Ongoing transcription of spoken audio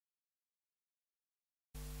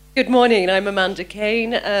Good morning, I'm Amanda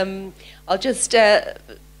Kayne. I'll just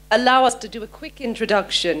allow us to do a quick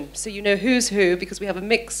introduction so you know who's who, because we have a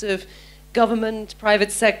mix of government,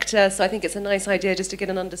 private sector, so I think it's a nice idea just to get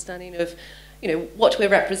an understanding of what we're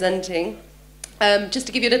representing. Just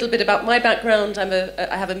to give you a little bit about my background,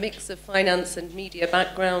 I have a mix of finance and media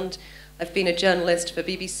background. I've been a journalist for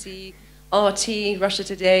BBC, RT, Russia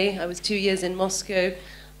Today. I was 2 years in Moscow.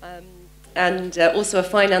 And also a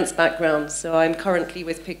finance background, so I'm currently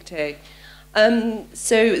with Pictet.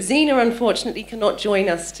 So Zina, unfortunately, cannot join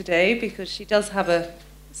us today because she does have a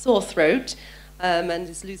sore throat and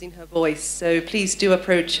is losing her voice. So please do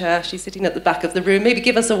approach her. She's sitting at the back of the room. Maybe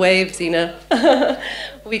give us a wave, Zina.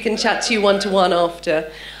 We can chat to you one-to-one after.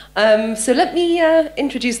 So let me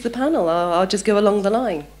introduce the panel. I'll just go along the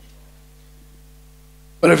line.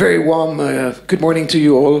 Well, a very warm good morning to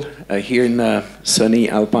you all here in sunny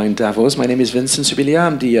Alpine Davos. My name is Vincent Subilia.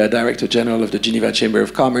 I'm the Director General of the Geneva Chamber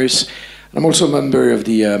of Commerce. I'm also a member of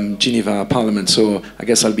the Geneva Parliament, so I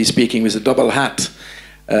guess I'll be speaking with a double hat,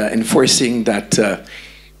 enforcing that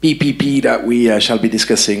PPP that we shall be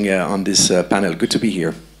discussing on this panel. Good to be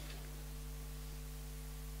here.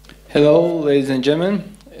 Hello, ladies and gentlemen.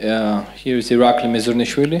 Here is Irakli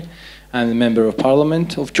Mezurnishvili. I'm a member of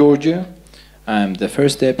Parliament of Georgia. I'm the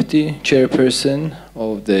first deputy chairperson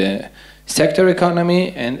of the Sector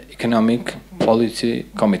Economy and Economic Policy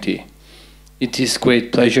Committee. It is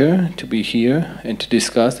great pleasure to be here and to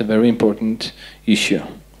discuss a very important issue.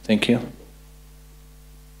 Thank you.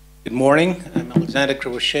 Good morning. I'm Alexander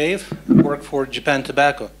Kryvosheyev. I work for Japan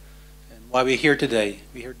Tobacco. And why we're here today?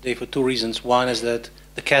 We're here today for two reasons. One is that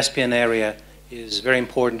the Caspian area is very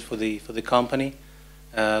important for the company.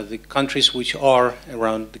 The countries which are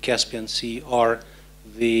around the Caspian Sea are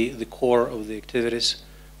the core of the activities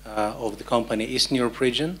of the company Eastern Europe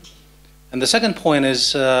region. And the second point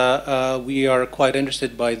is we are quite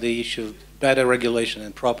interested by the issue of better regulation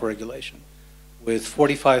and proper regulation. With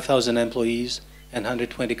 45,000 employees and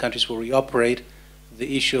 120 countries where we operate,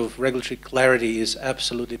 the issue of regulatory clarity is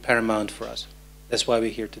absolutely paramount for us. That's why we're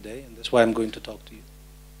here today, and that's why I'm going to talk to you.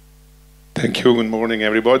 Thank you. Good morning,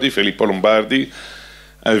 everybody. Filippo Lombardi.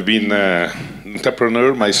 I've been an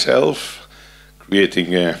entrepreneur myself,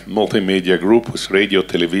 creating a multimedia group with radio,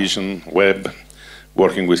 television, web,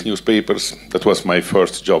 working with newspapers. That was my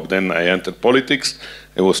first job. Then I entered politics.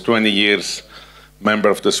 I was 20 years member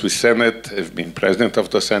of the Swiss Senate. I've been president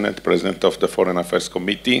of the Senate, president of the Foreign Affairs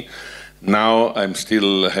Committee. Now I'm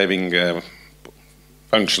still having a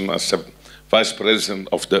function as a vice president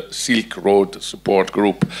of the Silk Road Support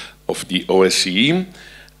Group of the OSCE.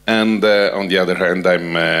 And on the other hand,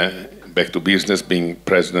 I'm back to business, being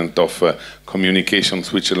president of Communication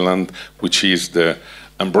Switzerland, which is the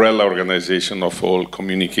umbrella organization of all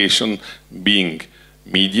communication, being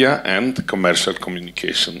media and commercial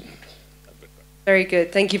communication. Very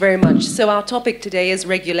good. Thank you very much. So our topic today is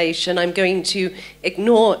regulation. I'm going to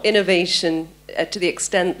ignore innovation to the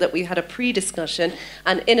extent that we had a pre-discussion,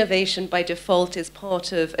 and innovation by default is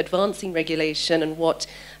part of advancing regulation and what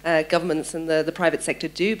governments and the private sector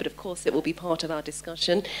do, but of course it will be part of our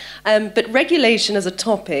discussion. But regulation as a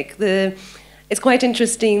topic, it's quite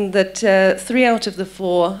interesting that 3 out of the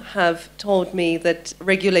 4 have told me that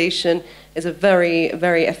regulation is a very,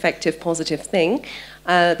 very effective, positive thing.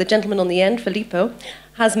 The gentleman on the end, Filippo,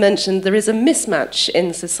 has mentioned there is a mismatch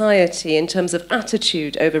in society in terms of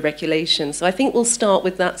attitude over regulation. So I think we'll start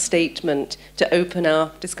with that statement to open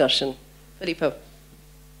our discussion. Filippo.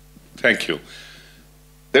 Thank you.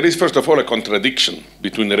 There is, first of all, a contradiction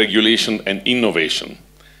between regulation and innovation.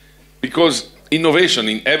 Because innovation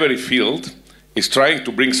in every field is trying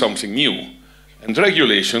to bring something new, and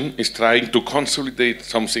regulation is trying to consolidate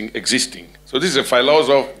something existing. So this is a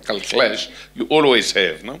philosophical clash you always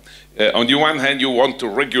have. No? On the one hand, you want to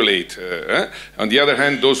regulate. On the other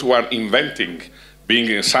hand, those who are inventing, being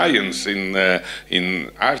in science,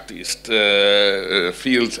 in artist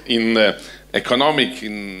fields, in economic,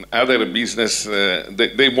 in other business,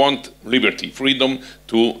 they want liberty, freedom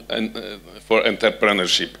for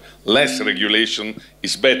entrepreneurship. Less regulation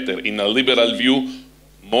is better. In a liberal view,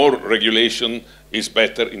 more regulation is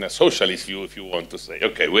better in a socialist view, if you want to say.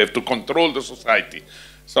 Okay, we have to control the society.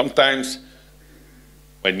 Sometimes,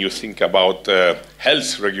 when you think about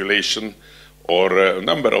health regulation or a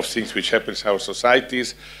number of things which happen in our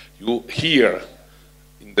societies, you hear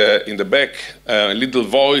in the back a little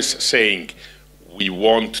voice saying, we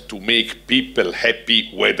want to make people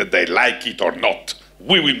happy whether they like it or not.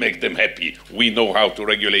 We will make them happy. We know how to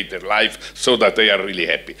regulate their life so that they are really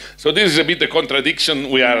happy. So this is a bit the contradiction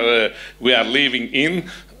we are living in.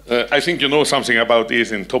 I think you know something about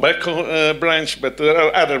this in tobacco branch, but there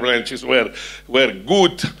are other branches where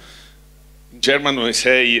good, in German we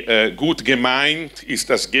say, gut gemeint ist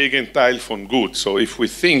das Gegenteil von gut. So if we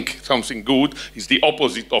think something good, it's the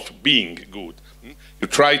opposite of being good. You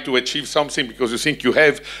try to achieve something because you think you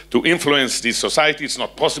have to influence this society. It's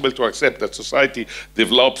not possible to accept that society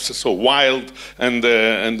develops so wild, and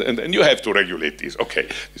you have to regulate this. Okay,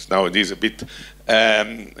 it's nowadays a bit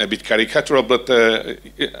caricatural, but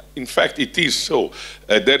in fact it is so.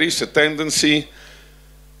 There is a tendency,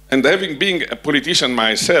 and having been a politician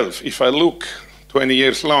myself, if I look 20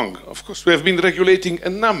 years long, of course we have been regulating a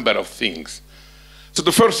number of things. So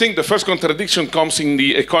the first thing, the first contradiction comes in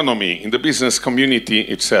the economy, in the business community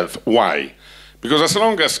itself. Why? Because as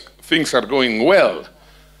long as things are going well,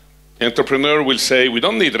 the entrepreneur will say, we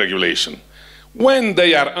don't need regulation. When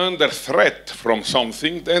they are under threat from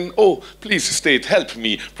something, then, oh, please state, help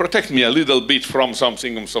me, protect me a little bit from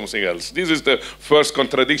something or something else. This is the first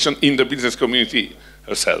contradiction in the business community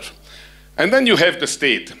herself. And then you have the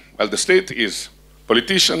state. Well, the state is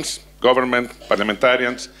politicians, government,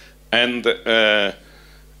 parliamentarians, and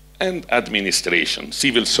administration,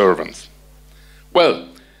 civil servants. Well,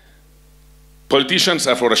 politicians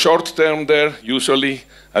are for a short term there, usually.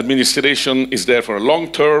 Administration is there for a long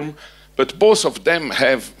term, but both of them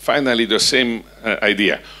have finally the same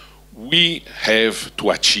idea. We have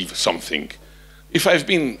to achieve something. If I've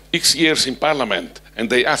been X years in Parliament and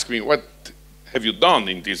they ask me, what have you done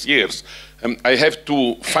in these years? I have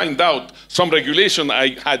to find out some regulation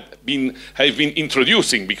I've been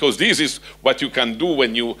introducing, because this is what you can do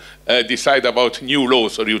when you decide about new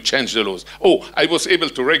laws or you change the laws. Oh, I was able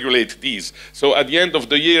to regulate these. So at the end of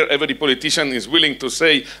the year, every politician is willing to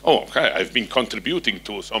say, oh, okay, I've been contributing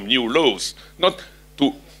to some new laws, not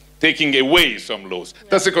to taking away some laws. Yeah.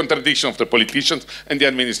 That's a contradiction of the politicians and the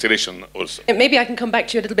administration also. And maybe I can come back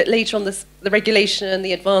to you a little bit later on this, the regulation and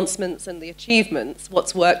the advancements and the achievements,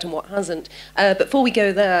 what's worked and what hasn't. But before we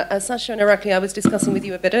go there, Sasha and Irakli, I was discussing with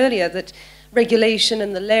you a bit earlier that regulation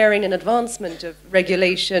and the layering and advancement of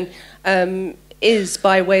regulation is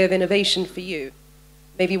by way of innovation for you.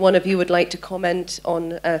 Maybe one of you would like to comment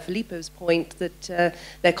on Filippo's point that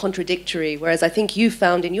they're contradictory, whereas I think you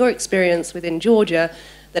found in your experience within Georgia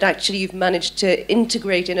that actually you've managed to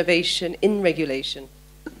integrate innovation in regulation.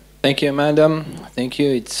 Thank you, madam. Thank you.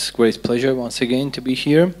 It's a great pleasure once again to be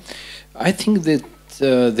here. I think that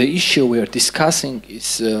the issue we are discussing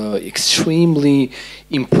is extremely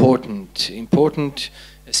important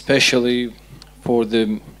especially for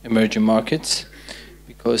the emerging markets,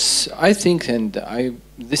 because I think, and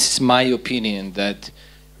this is my opinion, that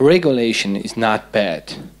regulation is not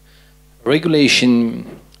bad.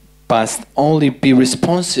 Regulation must only be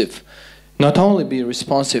responsive, not only be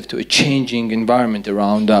responsive to a changing environment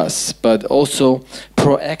around us, but also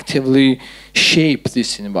proactively shape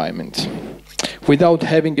this environment. Without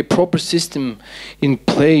having a proper system in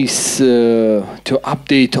place to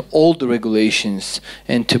update all the regulations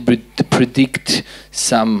and to predict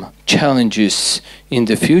some challenges in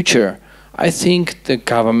the future, I think the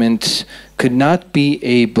government could not be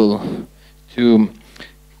able to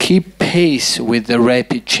keep pace with the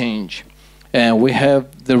rapid change. And we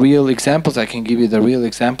have the real examples. I can give you the real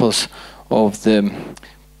examples of the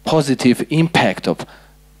positive impact of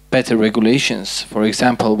better regulations. For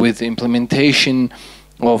example, with the implementation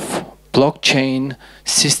of blockchain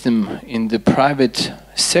system in the private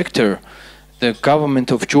sector, the government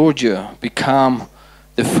of Georgia became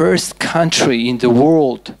the first country in the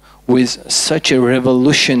world with such a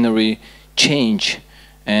revolutionary change.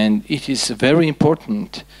 And it is very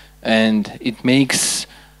important, and it makes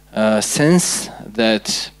sense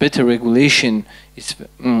that better regulation is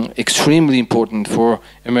extremely important for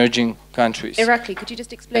emerging countries. Irakli, could you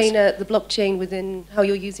just explain the blockchain within, how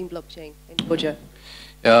you're using blockchain in Georgia?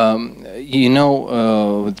 You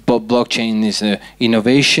know, blockchain is an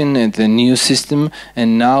innovation and a new system,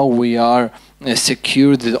 and now we are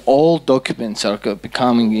secure that all documents are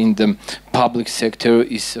becoming in the public sector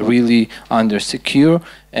is really under secure,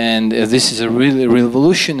 and this is a really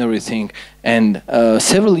revolutionary thing. And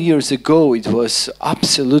several years ago it was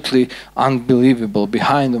absolutely unbelievable,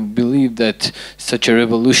 behind belief that such a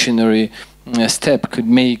revolutionary step could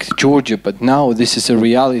make Georgia, but now this is a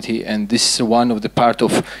reality, and this is one of the part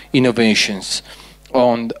of innovations.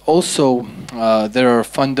 And also there are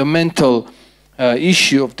fundamental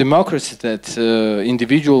issue of democracy that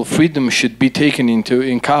individual freedom should be taken into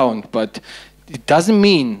account, but it doesn't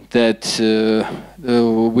mean that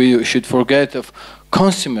we should forget of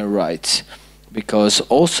consumer rights, because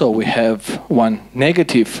also we have one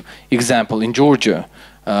negative example in Georgia.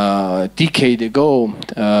 A decade ago,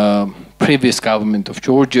 previous government of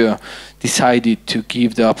Georgia decided to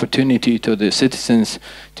give the opportunity to the citizens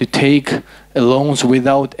to take loans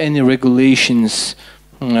without any regulations,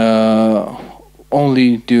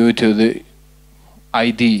 only due to the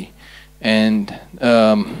ID, and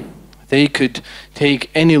they could take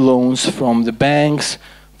any loans from the banks,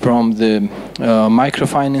 from the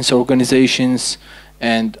microfinance organizations,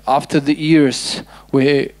 and after the years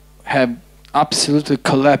we have absolutely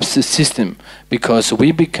collapsed the system, because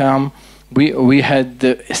we had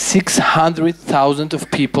 600,000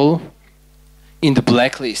 of people in the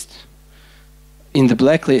blacklist.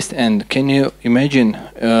 And can you imagine,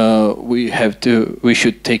 we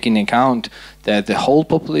should take into account that the whole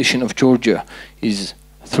population of Georgia is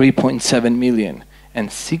 3.7 million,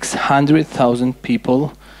 and 600,000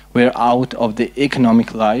 people were out of the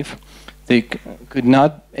economic life. They could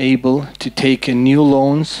not able to take new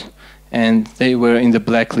loans, and they were in the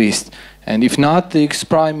blacklist. And if not the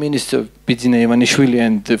ex-prime minister Mezurnishvili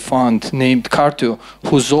and the fund named Kartu,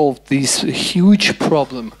 who solved this huge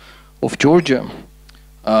problem of Georgia,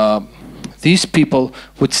 these people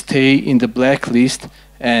would stay in the blacklist,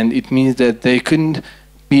 and it means that they couldn't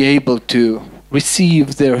be able to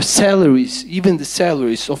receive their salaries, even the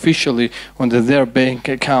salaries officially on their bank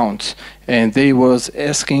accounts, and they was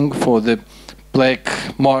asking for the black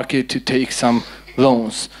market to take some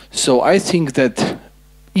loans. So I think that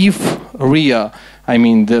if RIA, I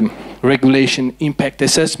mean the regulation impact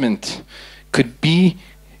assessment, could be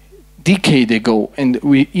decade ago, and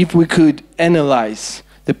if we could analyze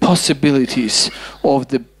the possibilities of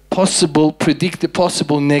the predict the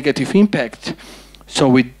possible negative impact, so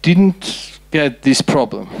we didn't get this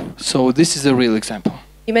problem. So this is a real example.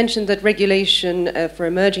 You mentioned that regulation for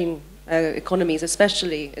emerging economies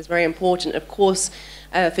especially is very important. Of course,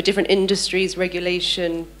 for different industries,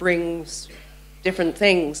 regulation brings different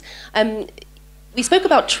things. We spoke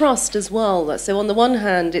about trust as well. So on the one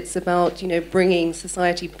hand, it's about bringing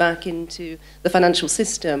society back into the financial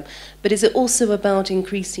system, but is it also about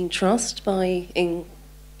increasing trust by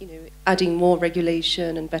adding more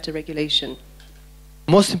regulation and better regulation?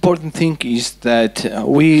 Most important thing is that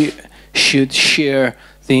we should share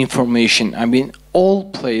the information. I mean, all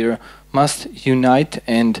players must unite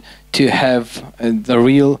and to have the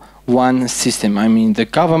real one system. I mean, the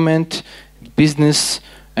government, business,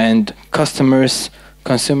 and consumers,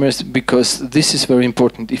 because this is very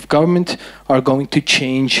important. If government are going to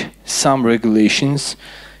change some regulations,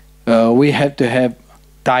 we have to have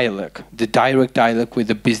dialogue, the direct dialogue with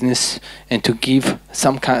the business, and to give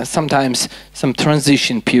sometimes some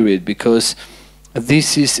transition period, because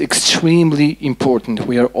this is extremely important.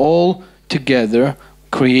 We are all together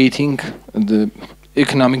creating the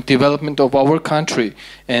economic development of our country,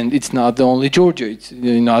 and it's not only Georgia, it's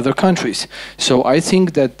in other countries. So I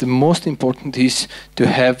think that the most important is to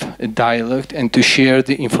have a dialogue and to share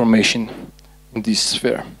the information in this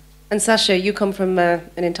sphere. And Sasha, you come from an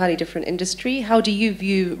entirely different industry. How do you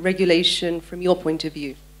view regulation from your point of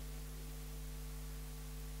view?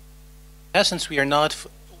 In essence, we are not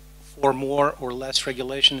for more or less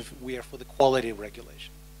regulation, we are for the quality of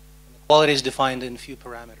regulation. And the quality is defined in a few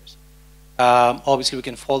parameters. Obviously, we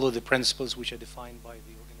can follow the principles which are defined by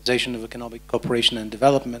the Organization of Economic Cooperation and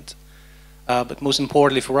Development. But most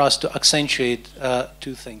importantly for us to accentuate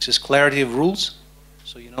two things is clarity of rules,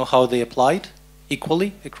 so you know how they applied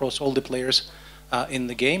equally across all the players in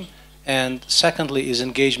the game. And secondly is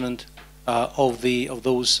engagement of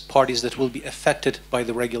those parties that will be affected by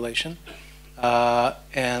the regulation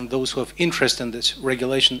and those who have interest in this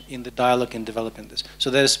regulation in the dialogue in developing this. So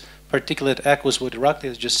that is particularly, it echoes what Irakli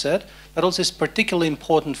has just said, but also is particularly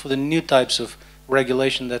important for the new types of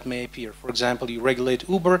regulation that may appear. For example, you regulate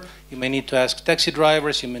Uber, you may need to ask taxi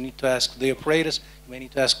drivers, you may need to ask the operators, you may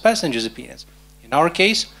need to ask passengers' opinions. In our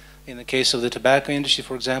case, in the case of the tobacco industry,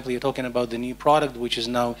 for example, you're talking about the new product which is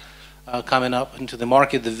now coming up into the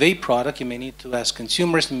market, the vape product. You may need to ask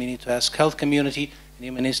consumers, you may need to ask health community, and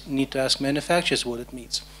you may need to ask manufacturers what it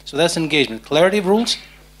means. So that's engagement. Clarity of rules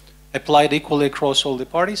applied equally across all the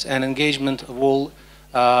parties, and engagement of all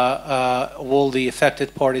the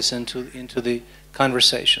affected parties into the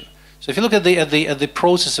conversation. So if you look at the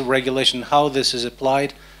process of regulation, how this is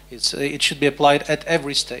applied, it should be applied at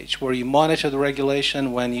every stage, where you monitor the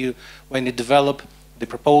regulation, when you develop the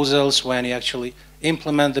proposals, when you actually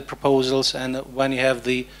implement the proposals, and when you have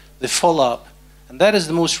the follow-up. And that is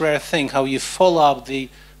the most rare thing, how you follow up the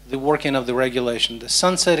working of the regulation. The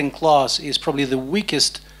sunsetting clause is probably the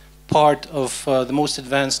weakest part of the most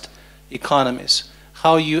advanced economies.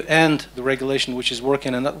 How you end the regulation which is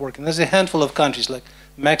working and not working. There's a handful of countries like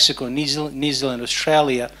Mexico, New Zealand,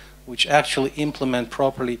 Australia, which actually implement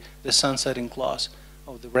properly the sunsetting clause.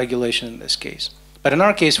 of the regulation in this case. But in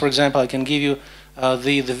our case, for example, I can give you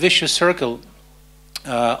the vicious circle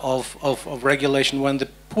of regulation when the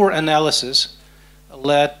poor analysis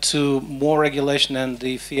led to more regulation and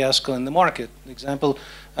the fiasco in the market. An example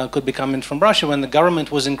could be coming from Russia when the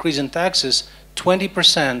government was increasing taxes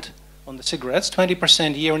 20% on the cigarettes,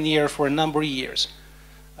 20% year on year for a number of years,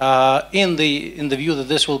 in the view that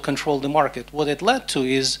this will control the market. What it led to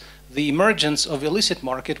is the emergence of illicit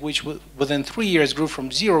market, which within 3 years grew from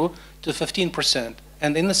 0 to 15%.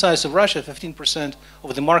 And in the size of Russia, 15%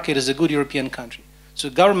 of the market is a good European country. So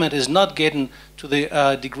government is not getting to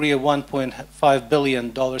the degree of $1.5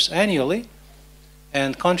 billion annually,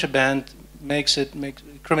 and contraband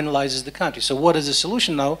criminalizes the country. So what is the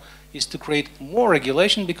solution now is to create more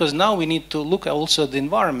regulation, because now we need to look also at the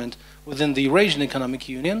environment within the Eurasian Economic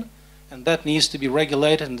Union, and that needs to be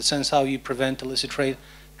regulated in the sense how you prevent illicit trade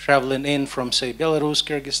traveling in from, say, Belarus,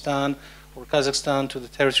 Kyrgyzstan, or Kazakhstan to the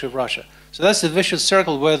territory of Russia. So that's the vicious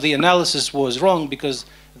circle where the analysis was wrong because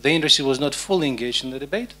the industry was not fully engaged in the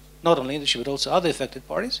debate, not only industry, but also other affected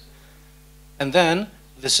parties. And then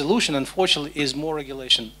the solution, unfortunately, is more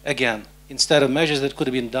regulation, again, instead of measures that could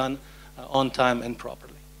have been done on time and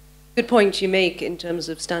properly. Good point you make in terms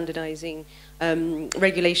of standardizing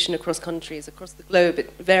regulation across countries, across the globe.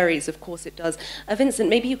 It varies, of course it does. Vincent,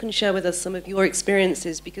 maybe you can share with us some of your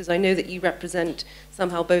experiences, because I know that you represent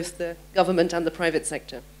somehow both the government and the private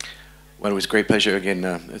sector. Well, it was a great pleasure again,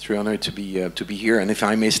 a true honor to be here. And if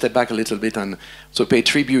I may step back a little bit and so pay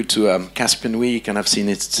tribute to Caspian Week, and I've seen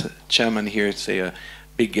its chairman here say a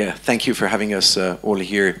big thank you for having us all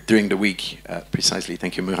here during the week. Precisely,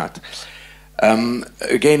 thank you, Murat.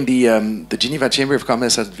 Again, the Geneva Chamber of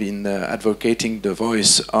Commerce has been advocating the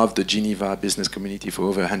voice of the Geneva business community for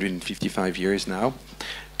over 155 years now,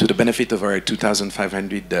 to the benefit of our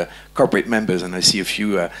 2,500 corporate members, and I see a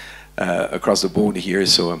few across the board here,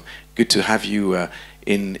 so good to have you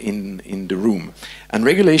in the room. And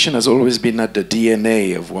regulation has always been at the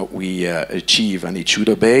DNA of what we achieve, and it should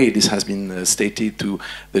obey. This has been stated to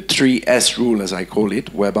the 3S rule, as I call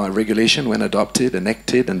it, whereby regulation, when adopted,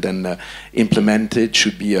 enacted, and then implemented,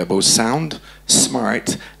 should be both sound,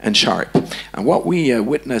 smart, and sharp. And what we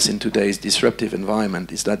witness in today's disruptive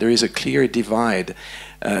environment is that there is a clear divide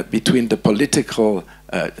between the political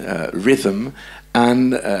rhythm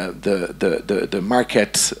and the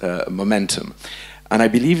market momentum. And I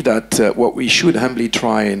believe that what we should humbly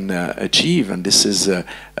try and achieve, and this is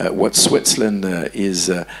what Switzerland is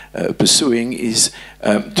pursuing, is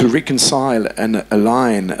to reconcile and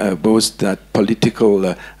align both that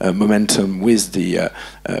political momentum with the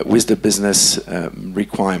business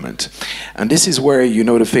requirement. And this is where, you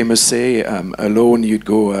know, the famous say, alone you'd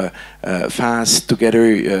go fast,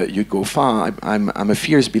 together you'd go far. I'm a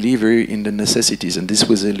fierce believer in the necessities, and this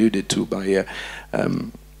was alluded to by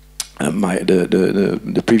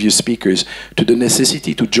the previous speakers, to the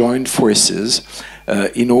necessity to join forces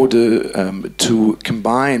in order to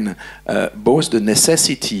combine both the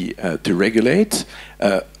necessity to regulate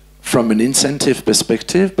from an incentive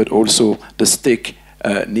perspective, but also the stick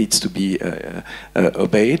needs to be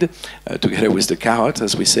obeyed together with the carrot,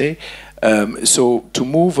 as we say. So to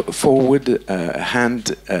move forward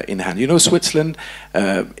hand in hand. You know, Switzerland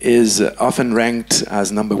is often ranked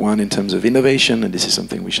as #1 in terms of innovation, and this is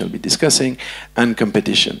something we shall be discussing, and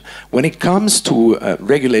competition. When it comes to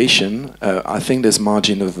regulation, I think there's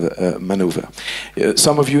margin of maneuver.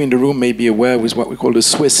 Some of you in the room may be aware with what we call the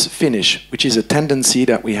Swiss finish, which is a tendency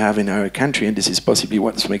that we have in our country, and this is possibly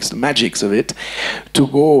what makes the magic of it, to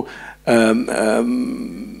go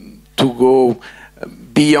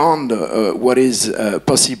beyond what is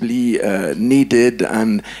possibly needed,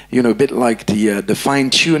 and, you know, a bit like the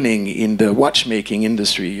fine-tuning in the watchmaking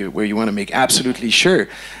industry, where you want to make absolutely sure,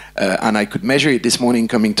 and I could measure it this morning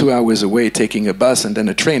coming 2 hours away, taking a bus and then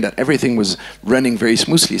a train, that everything was running very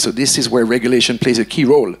smoothly. So this is where regulation plays a key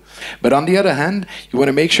role. But on the other hand, you want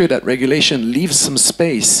to make sure that regulation leaves some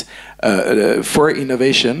space for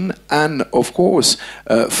innovation, and of course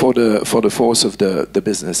for the force of the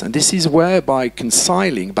business. And this is where, by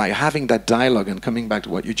reconciling, by having that dialogue, and coming back to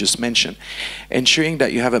what you just mentioned, ensuring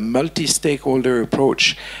that you have a multi-stakeholder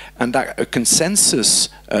approach, and that a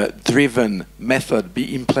consensus-driven method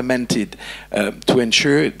be implemented to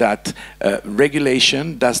ensure that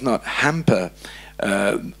regulation does not hamper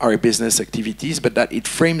our business activities, but that it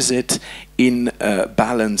frames it in a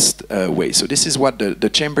balanced way. So this is what the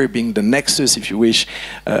Chamber, being the nexus, if you wish,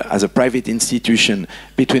 as a private institution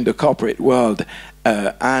between the corporate world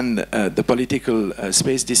and the political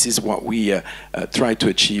space, this is what we try to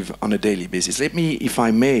achieve on a daily basis. Let me, if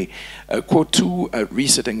I may, quote two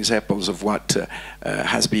recent examples of what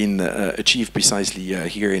has been achieved precisely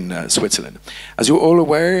here in Switzerland. As you're all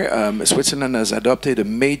aware, Switzerland has adopted a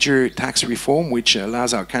major tax reform which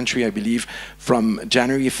allows our country, I believe, from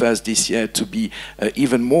January 1st this year to be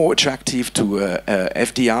even more attractive to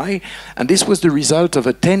FDI. And this was the result of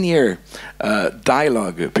a 10-year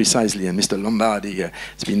dialogue, precisely, and Mr. Lombardi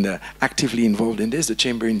has been actively involved in this, the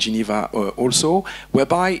Chamber in Geneva also,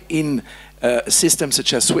 whereby in a system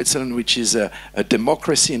such as Switzerland, which is a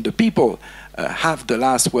democracy and the people have the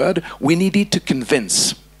last word, we needed to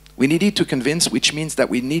convince. We needed to convince, which means that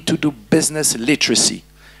we need to do business literacy.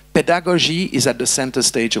 Pedagogy is at the center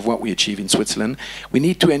stage of what we achieve in Switzerland. We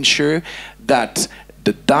need to ensure that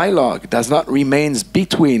the dialogue does not remain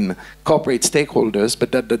between corporate stakeholders,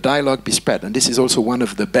 but that the dialogue be spread. And this is also one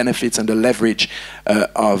of the benefits and the leverage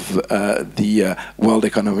of the World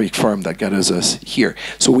Economic Forum that gathers us here.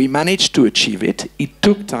 So we managed to achieve it. It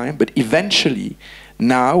took time, but eventually,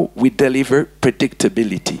 now we deliver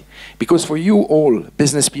predictability. Because for you all,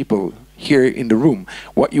 business people here in the room,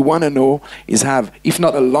 what you want to know is have, if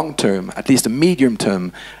not a long-term, at least a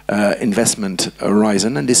medium-term investment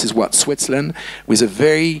horizon. And this is what Switzerland, with a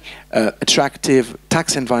very attractive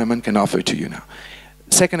tax environment, can offer to you now.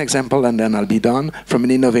 Second example, and then I'll be done, from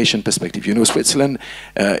an innovation perspective. You know, Switzerland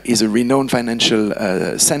is a renowned financial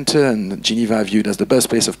center, and Geneva viewed as the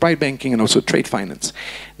birthplace of private banking and also trade finance.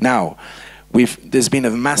 Now, there's been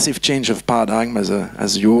a massive change of paradigm,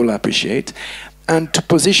 as you all appreciate. And to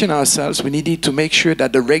position ourselves, we needed to make sure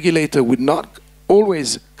that the regulator would not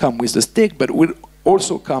always come with the stick, but would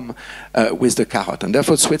also come with the carrot. And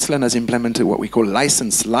therefore, Switzerland has implemented what we call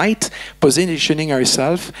license light, positioning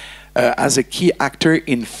ourselves as a key actor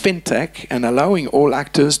in fintech and allowing all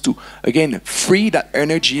actors to, again, free that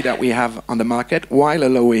energy that we have on the market while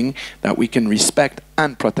allowing that we can respect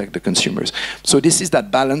and protect the consumers. So this is that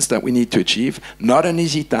balance that we need to achieve. Not an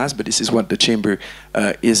easy task, but this is what the Chamber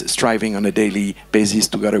is striving on a daily basis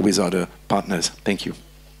together with other partners. Thank you.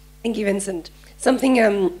 Thank you, Vincent.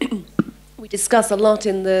 Something we discuss a lot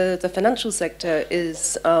in the financial sector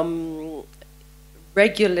is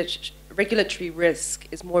regulatory risk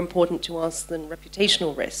is more important to us than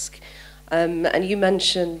reputational risk. And you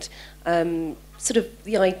mentioned sort of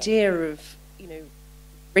the idea of, you know,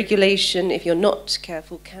 regulation, if you're not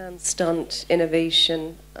careful, can stunt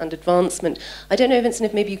innovation and advancement. I don't know, Vincent,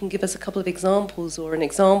 if maybe you can give us a couple of examples or an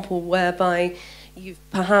example whereby you've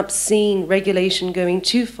perhaps seen regulation going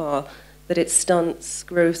too far, that it stunts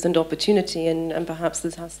growth and opportunity, and perhaps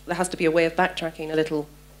there has to be a way of backtracking a little.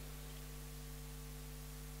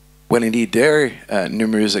 Well, indeed, there are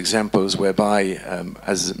numerous examples whereby,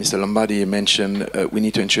 as Mr. Lombardi mentioned, we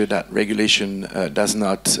need to ensure that regulation does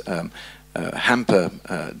not hamper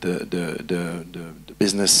the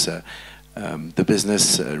business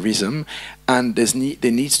rhythm, and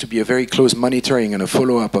there needs to be a very close monitoring and a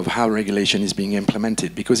follow-up of how regulation is being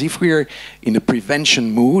implemented. Because if we're in a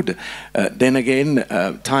prevention mood, then again,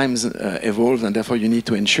 times evolve, and therefore you need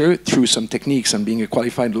to ensure through some techniques, and being a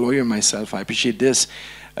qualified lawyer myself, I appreciate this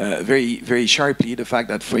very, very sharply, the fact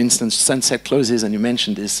that, for instance, sunset clauses, and you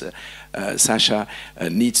mentioned this, Sasha,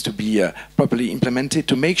 needs to be properly implemented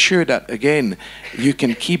to make sure that, again, you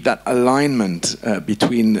can keep that alignment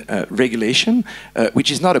between regulation, which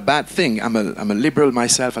is not a bad thing. I'm a liberal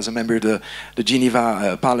myself as a member of the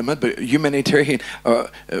Geneva Parliament, but humanitarian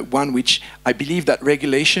one which I believe that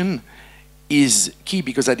regulation is key,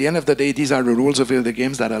 because at the end of the day, these are the rules of the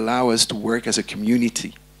games that allow us to work as a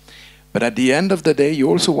community. But at the end of the day, you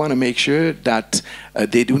also want to make sure that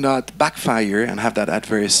they do not backfire and have that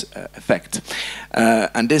adverse effect.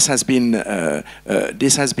 And this has been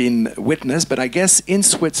witnessed. But I guess in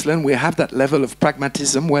Switzerland we have that level of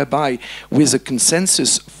pragmatism, whereby with a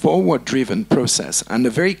consensus forward-driven process and a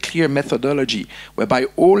very clear methodology, whereby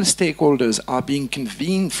all stakeholders are being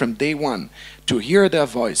convened from day one to hear their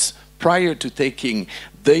voice prior to taking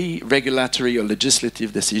the regulatory or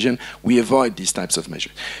legislative decision, we avoid these types of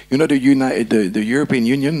measures. You know, the European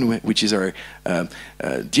Union, which is our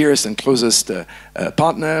dearest and closest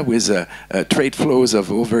partner, with trade flows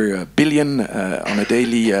of over $1 billion on a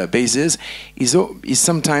daily basis, is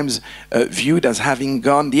sometimes viewed as having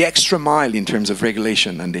gone the extra mile in terms of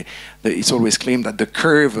regulation. And it's always claimed that the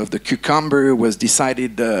curve of the cucumber was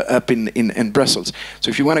decided up in Brussels.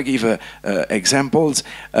 So if you want to give examples,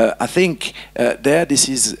 I think this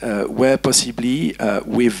is where possibly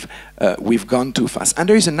we've gone too fast. And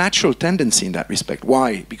there is a natural tendency in that respect.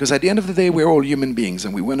 Why? Because at the end of the day, we're all human beings,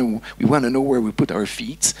 and we want to know where we put our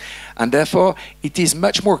feet. And therefore, it is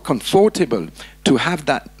much more comfortable to have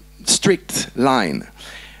that strict line.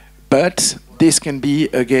 But this can be,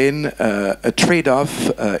 again, a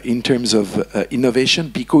trade-off in terms of innovation,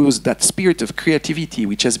 because that spirit of creativity,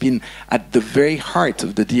 which has been at the very heart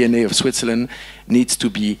of the DNA of Switzerland, needs to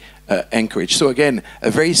be encouraged. So again,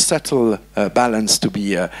 a very subtle balance to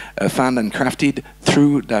be found and crafted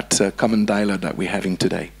through that common dialogue that we're having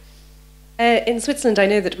today. In Switzerland, I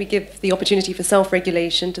know that we give the opportunity for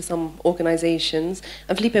self-regulation to some organisations.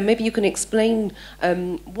 And Filippo, maybe you can explain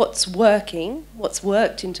what's working, what's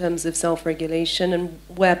worked in terms of self-regulation, and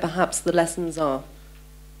where perhaps the lessons are.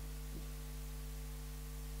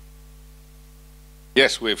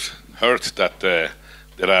 Yes, we've heard that there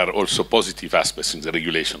are also positive aspects in the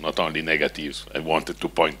regulation, not only negatives. I wanted to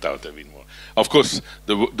point out a bit more. Of course,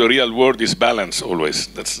 the real word is balance always.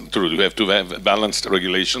 That's true. You have to have a balanced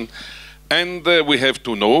regulation. And we have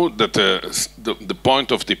to know that the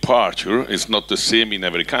point of departure is not the same in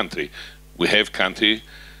every country. We have countries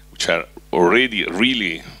which are already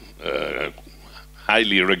really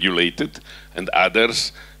highly regulated, and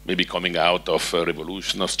others maybe coming out of a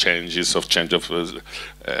revolution, of change of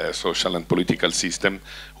social and political system,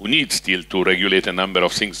 who need still to regulate a number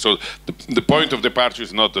of things. So the point of departure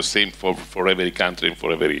is not the same for every country and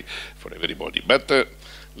for everybody. But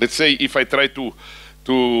let's say if I try to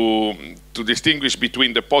distinguish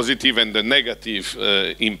between the positive and the negative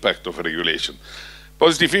impact of regulation.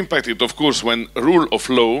 Positive impact is, of course, when rule of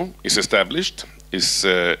law is established, is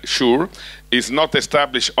sure, is not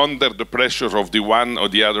established under the pressure of the one or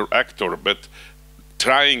the other actor, but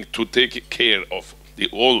trying to take care of the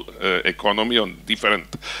whole economy on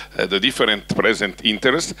the different present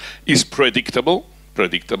interests, is predictable,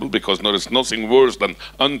 because there is nothing worse than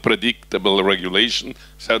unpredictable regulation.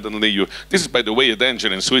 Suddenly this is, by the way, a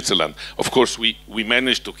danger in Switzerland. Of course, we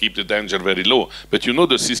managed to keep the danger very low, but you know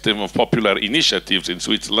the system of popular initiatives in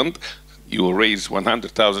Switzerland. You raise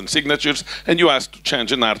 100,000 signatures and you ask to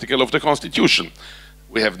change an article of the Constitution.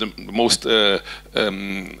 We have the most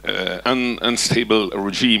unstable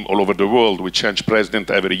regime all over the world. We change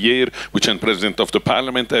president every year, we change president of the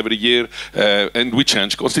parliament every year, and we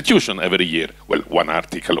change constitution every year. Well, one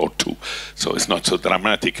article or two, so it's not so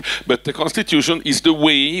dramatic. But the constitution is the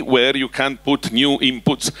way where you can put new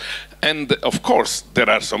inputs. And of course, there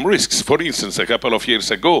are some risks. For instance, a couple of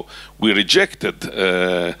years ago, we rejected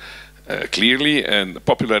clearly a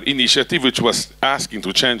popular initiative which was asking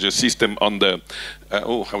to change the system on the,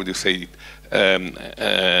 how would you say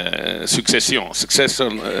it, succession,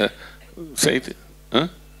 say it, huh?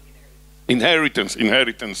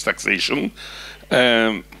 Inheritance taxation,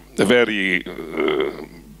 a very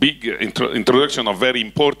big introduction of very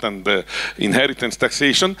important inheritance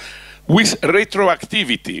taxation, with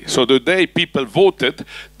retroactivity. So the day people voted,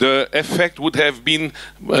 the effect would have been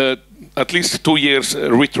at least 2 years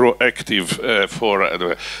retroactive of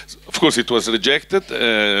course it was rejected.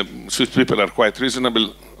 Swiss people are quite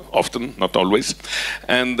reasonable, often, not always,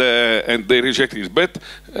 and they rejected it. But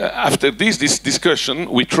after this discussion,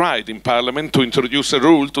 we tried in Parliament to introduce a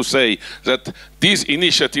rule to say that these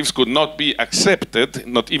initiatives could not be accepted,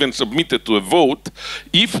 not even submitted to a vote,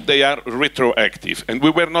 if they are retroactive. And we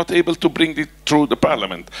were not able to bring it through the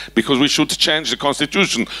Parliament, because we should change the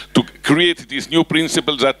Constitution to create this new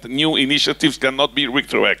principle that new initiatives cannot be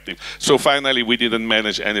retroactive. So finally, we didn't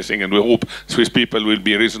manage anything, and we hope Swiss people will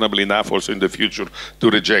be reasonable enough also in the future to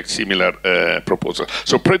reject similar proposals.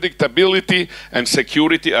 So predictability and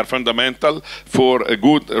security are fundamental for a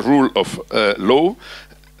good rule of law,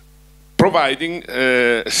 providing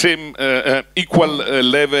same equal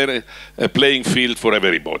level playing field for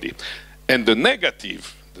everybody. And the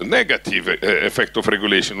negative effect of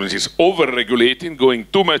regulation, which is over-regulating, going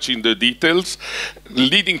too much in the details,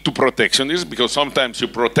 leading to protectionism, because sometimes you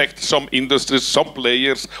protect some industries, some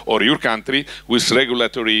players, or your country with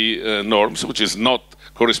regulatory norms, which is not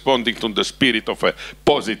corresponding to the spirit of a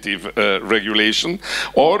positive regulation,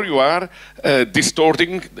 or you are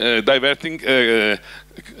distorting, diverting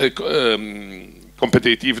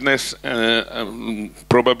competitiveness,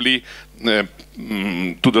 probably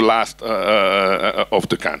to the last of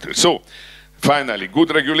the country. So, finally,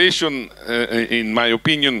 good regulation, in my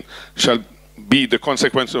opinion, shall be the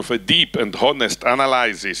consequence of a deep and honest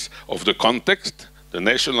analysis of the context, the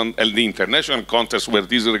national and the international context where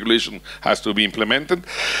this regulation has to be implemented,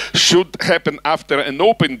 should happen after an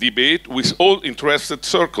open debate with all interested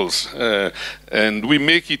circles. And we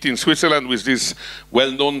make it in Switzerland with this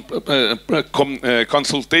well-known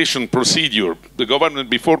consultation procedure. The government,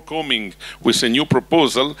 before coming with a new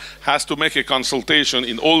proposal, has to make a consultation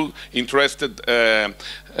in all interested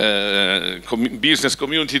business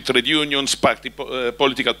community, trade unions,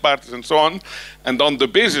 political parties, and so on. And on the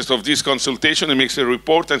basis of this consultation, it makes a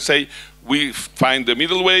report and say, we find the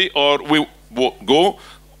middle way, or we go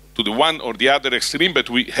to the one or the other extreme, but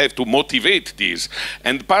we have to motivate this.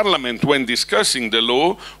 And Parliament, when discussing the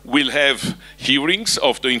law, will have hearings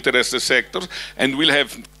of the interested sectors and will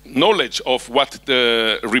have knowledge of what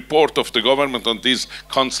the report of the government on this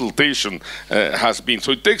consultation has been.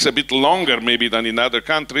 So it takes a bit longer maybe than in other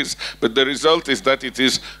countries, but the result is that it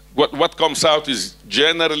is what comes out is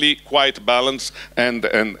generally quite balanced and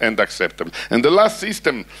acceptable. And the last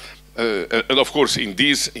system, and of course, in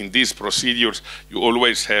these procedures, you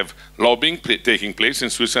always have lobbying taking place in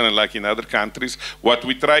Switzerland, like in other countries. What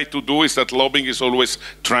we try to do is that lobbying is always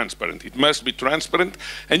transparent. It must be transparent,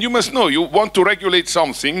 and you must know you want to regulate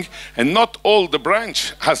something, and not all the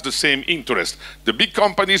branch has the same interest. The big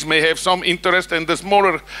companies may have some interest, and the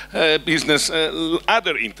smaller business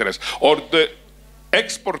other interest, or the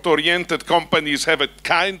export-oriented companies have a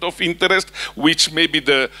kind of interest which maybe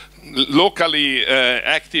the locally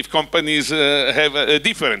active companies have a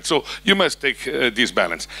different. So you must take this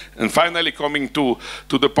balance. And finally, coming to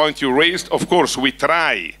the point you raised, of course, we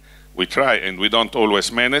try, and we don't always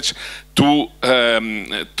manage, to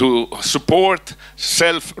support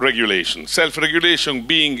self-regulation. Self-regulation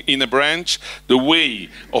being in a branch the way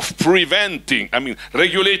of preventing, I mean,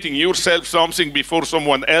 regulating yourself something before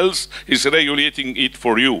someone else is regulating it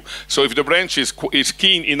for you. So if the branch is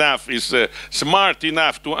keen enough, is smart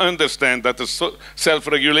enough to understand that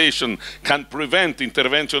self-regulation can prevent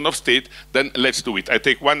intervention of state, then let's do it. I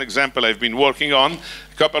take one example I've been working on.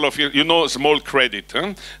 A couple of years, you know, small credit.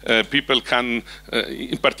 People can,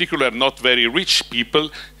 in particular, not very rich people,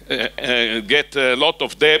 get a lot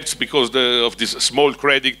of debts because of this small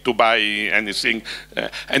credit to buy anything.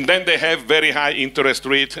 And then they have very high interest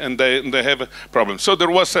rate, and they have a problem. So there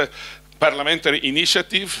was a parliamentary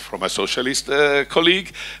initiative from a socialist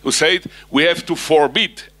colleague who said, we have to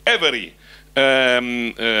forbid every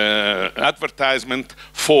advertisement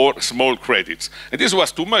for small credits. And this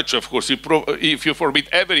was too much, of course. If you forbid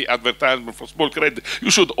every advertisement for small credit,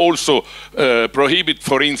 you should also prohibit,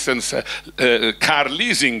 for instance, car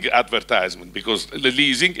leasing advertisement, because the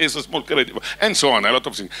leasing is a small credit, and so on, a lot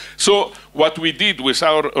of things. So what we did with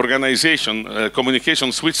our organization,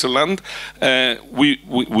 Communication Switzerland,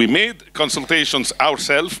 we made consultations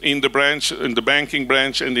ourselves in the branch, in the banking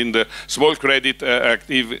branch, and in the small credit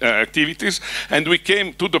activities. And we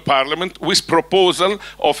came to the parliament with proposal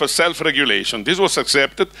of a self-regulation. This was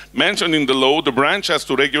accepted, mentioned in the law. The branch has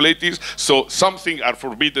to regulate this, so something are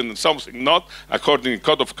forbidden and something not, according to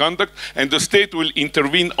code of conduct, and the state will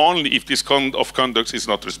intervene only if this code of conduct is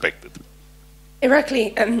not respected.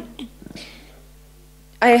 Irakli,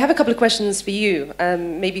 I have a couple of questions for you.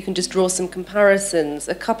 Maybe you can just draw some comparisons.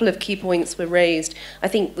 A couple of key points were raised. I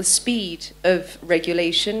think the speed of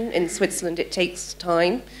regulation in Switzerland, it takes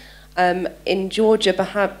time. In Georgia,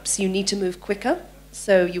 perhaps you need to move quicker,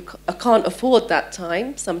 so you can't afford that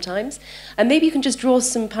time sometimes. And maybe you can just draw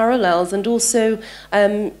some parallels, and also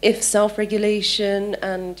if self-regulation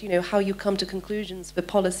and how you come to conclusions for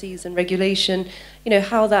policies and regulation,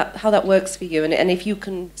 how that works for you, and if you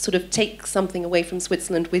can sort of take something away from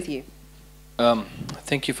Switzerland with you.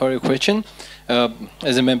 Thank you for your question.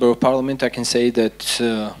 As a member of parliament, I can say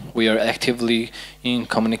that we are actively in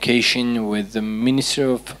communication with the Minister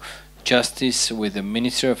of Justice, with the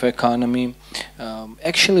Minister of Economy.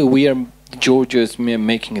 Actually, Georgia is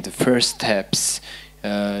making the first steps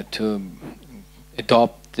to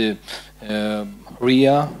adopt the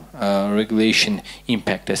RIA, Regulation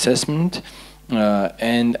Impact Assessment,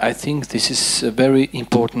 and I think this is a very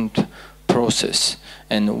important process.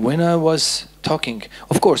 And when I was talking,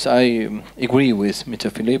 of course, I agree with Mr.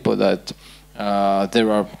 Filippo that there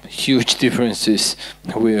are huge differences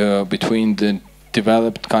between the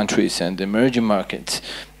developed countries and the emerging markets,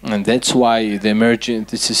 and that's why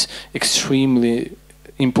this is extremely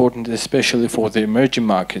important, especially for the emerging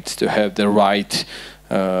markets, to have the right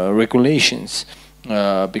regulations.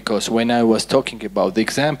 Because when I was talking about the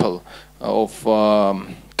example of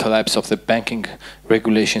collapse of the banking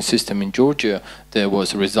regulation system in Georgia, there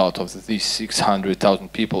was a result of these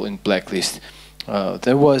 600,000 people in blacklist.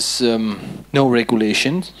 There was no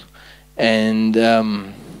regulations, and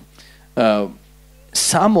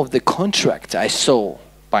some of the contracts I saw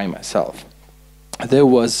by myself, there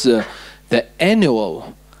was the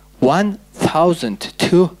annual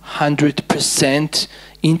 1,200%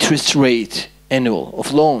 interest rate annual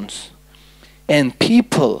of loans. And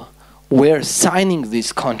people were signing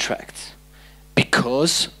these contracts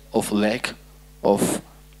because of lack of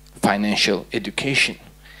financial education.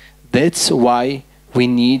 That's why we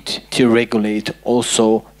need to regulate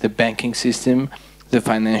also the banking system, the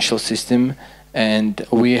financial system, and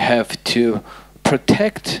we have to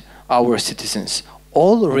protect our citizens.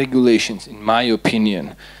 All regulations, in my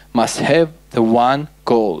opinion, must have the one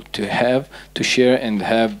goal, to share and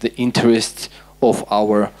have the interests of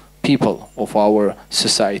our people, of our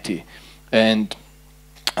society. And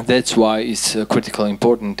that's why it's critically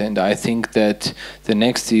important, and I think that the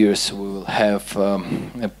next years we will have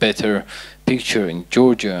a better picture in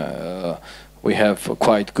Georgia. We have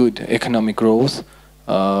quite good economic growth.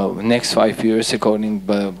 Next 5 years, according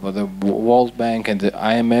to the World Bank and the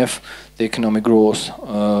IMF, the economic growth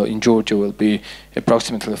in Georgia will be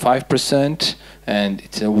approximately 5%, and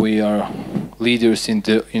we are leaders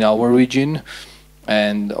in our region.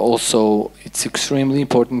 And also, it's extremely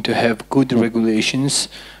important to have good regulations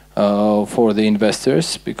for the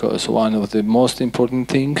investors, because one of the most important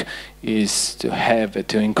things is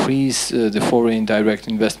to increase the foreign direct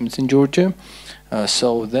investments in Georgia.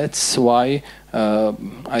 So that's why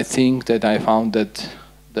I think that I found that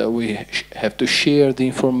we have to share the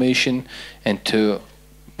information and to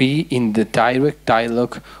be in the direct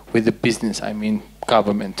dialogue with the business, I mean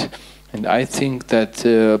government. And I think that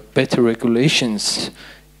better regulations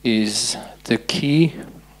is the key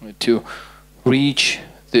to reach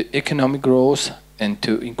the economic growth and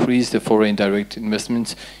to increase the foreign direct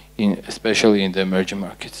investments, especially in the emerging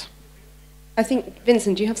markets. I think,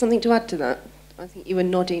 Vincent, do you have something to add to that? I think you were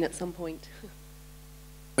nodding at some point.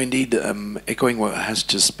 Indeed, echoing what has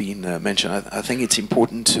just been mentioned, I think it's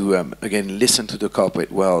important to, again, listen to the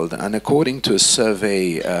corporate world. And according to a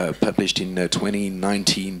survey published in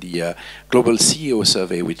 2019, the Global CEO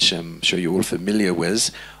survey, which I'm sure you're all familiar with,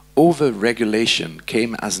 over-regulation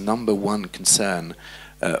came as #1 concern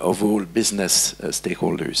of all business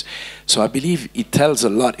stakeholders. So I believe it tells a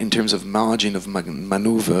lot in terms of margin of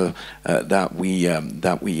maneuver that we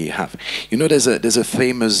have. You know, there's a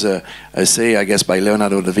famous essay, I guess, by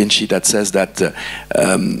Leonardo da Vinci that says that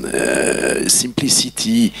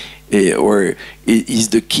simplicity is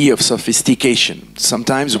the key of sophistication.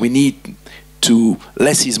 Sometimes we need to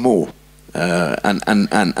less is more,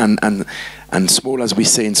 and small, as we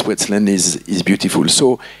say in Switzerland, is beautiful.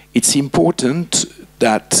 So it's important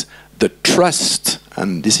that the trust,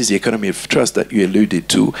 and this is the economy of trust that you alluded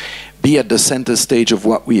to, be at the center stage of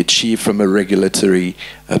what we achieve from a regulatory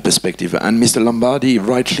perspective. And Mr. Lombardi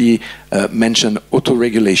rightly mentioned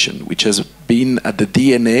auto-regulation, which has been at the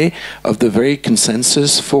DNA of the very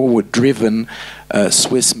consensus, forward-driven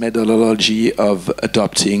Swiss methodology of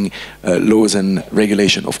adopting laws and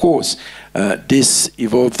regulation. Of course, this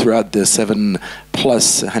evolved throughout the 7+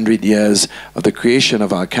 years of the creation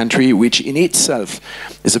of our country, which in itself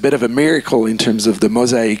is a bit of a miracle in terms of the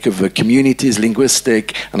mosaic of communities,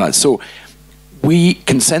 linguistic, and that. So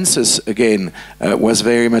consensus, again, was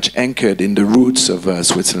very much anchored in the roots of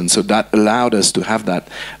Switzerland. So that allowed us to have that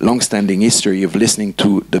long-standing history of listening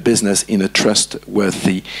to the business in a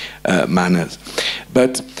trustworthy manner.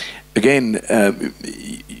 But again,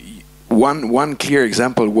 one clear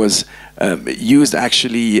example was used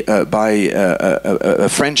actually by a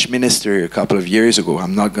French minister a couple of years ago.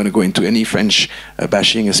 I'm not going to go into any French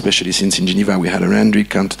bashing, especially since in Geneva we had 100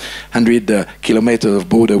 kilometers of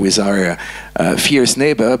border with our fierce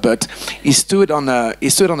neighbor. But he stood on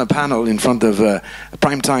a panel in front of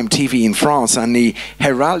primetime TV in France, and he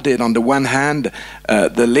heralded on the one hand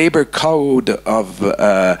the labor code of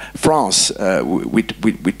France,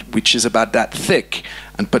 which is about that thick.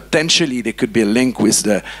 And potentially there could be a link with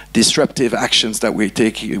the disruptive actions that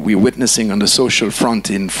we're witnessing on the social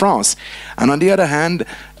front in France. And on the other hand,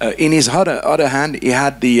 in his other hand, he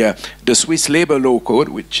had the Swiss labor law code,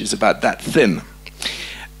 which is about that thin.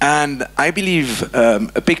 And I believe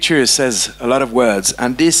a picture says a lot of words,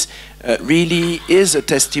 and this really is a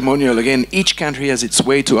testimonial. Again, each country has its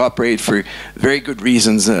way to operate for very good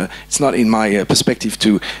reasons. It's not in my perspective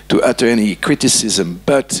to utter any criticism,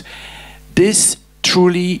 but this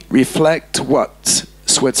truly reflect what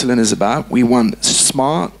Switzerland is about. We want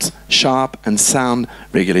smart, sharp, and sound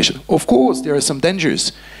regulation. Of course, there are some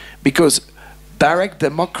dangers, because direct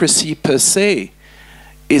democracy per se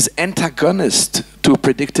is antagonist to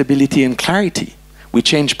predictability and clarity. We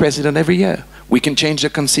change president every year. We can change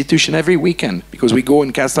the constitution every weekend, because we go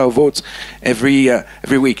and cast our votes every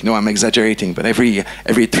week. No, I'm exaggerating, but every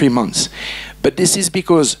 3 months. But this is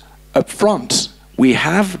because up front we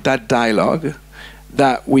have that dialogue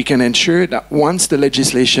that we can ensure that once the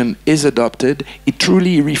legislation is adopted, it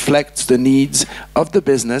truly reflects the needs of the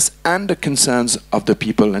business and the concerns of the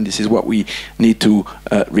people, and this is what we need to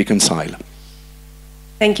reconcile.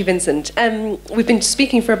 Thank you, Vincent. We've been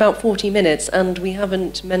speaking for about 40 minutes, and we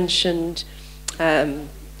haven't mentioned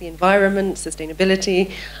the environment,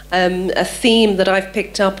 sustainability, a theme that I've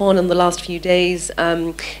picked up on in the last few days.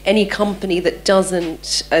 Any company that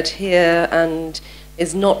doesn't adhere and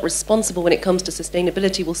is not responsible when it comes to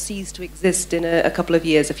sustainability will cease to exist in a couple of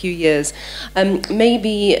years, a few years.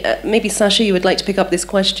 Maybe Sasha, you would like to pick up this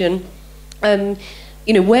question.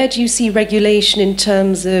 Where do you see regulation in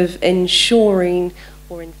terms of ensuring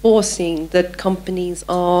or enforcing that companies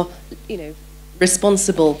are,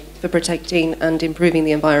 responsible for protecting and improving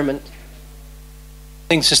the environment? I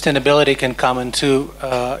think sustainability can come into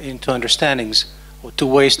understandings, or two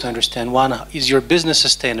ways to understand. One, is your business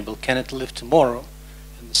sustainable? Can it live tomorrow?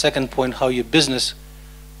 And the second point, how your business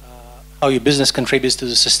contributes to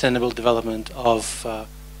the sustainable development of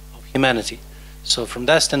humanity. So from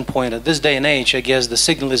that standpoint, at this day and age, I guess the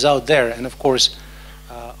signal is out there, and of course,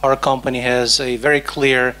 our company has a very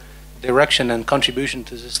clear direction and contribution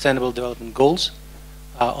to sustainable development goals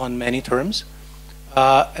on many terms.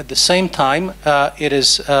 At the same time, it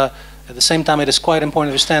is quite important to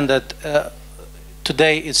understand that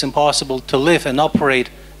today it's impossible to live and operate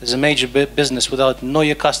as a major business without know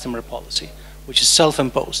your customer policy, which is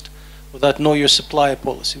self-imposed, without know your supplier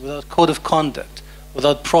policy, without code of conduct,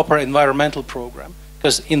 without proper environmental program.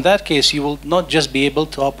 Because in that case, you will not just be able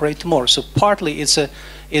to operate tomorrow. So partly it's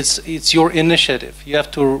your initiative. You have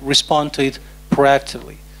to respond to it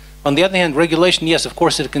proactively. On the other hand, regulation, yes, of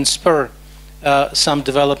course, it can spur some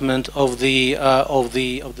development of the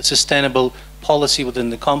sustainable policy within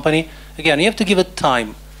the company. Again, you have to give it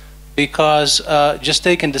time, because just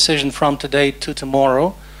taking decision from today to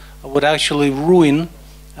tomorrow would actually ruin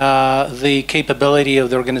the capability of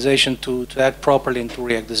the organization to act properly and to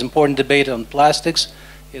react. There's important debate on plastics.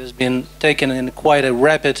 It has been taken in quite a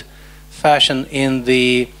rapid fashion in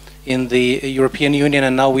the European Union,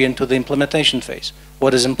 and now we're into the implementation phase.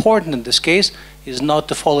 What is important in this case is not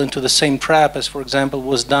to fall into the same trap as, for example,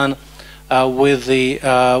 was done with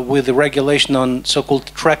the regulation on so-called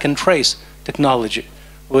track and trace technology,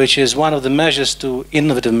 which is one of the measures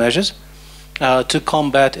innovative measures to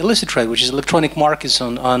combat illicit trade, which is electronic markings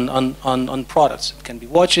on products. It can be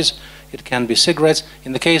watches, it can be cigarettes.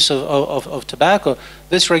 In the case of tobacco,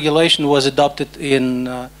 this regulation was adopted in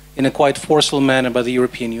a quite forceful manner by the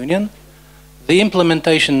European Union. The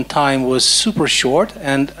implementation time was super short,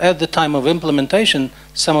 and at the time of implementation,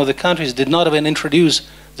 some of the countries did not even introduce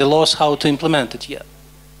the laws how to implement it yet.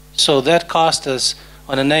 So that cost us,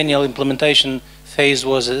 on an annual implementation phase,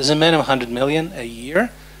 was as a minimum 100 million a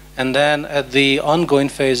year, and then at the ongoing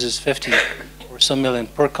phase is 50 or so million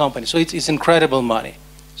per company. So it's incredible money.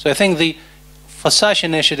 So I think for such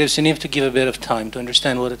initiatives, you need to give a bit of time to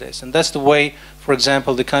understand what it is. And that's the way, for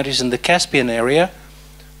example, the countries in the Caspian area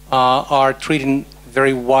are treating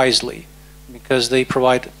very wisely, because they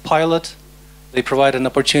provide pilot, they provide an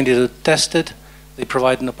opportunity to test it, they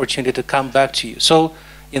provide an opportunity to come back to you. So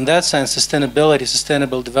in that sense, sustainability,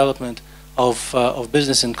 sustainable development of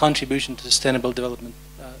business and contribution to sustainable development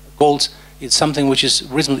goals is something which is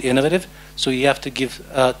reasonably innovative, so you have to give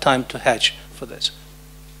time to hatch for this.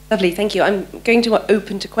 Lovely, thank you. I'm going to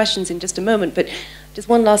open to questions in just a moment, but just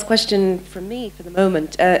one last question from me for the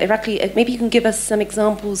moment. Irakli, maybe you can give us some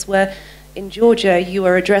examples where in Georgia you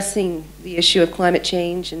are addressing the issue of climate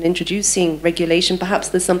change and introducing regulation. Perhaps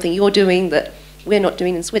there's something you're doing that we're not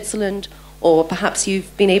doing in Switzerland, or perhaps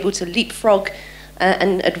you've been able to leapfrog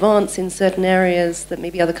and advance in certain areas that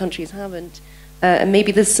maybe other countries haven't. And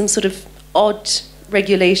maybe there's some sort of odd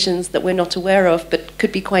regulations that we're not aware of but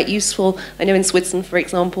could be quite useful. I know in Switzerland, for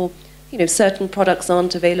example, certain products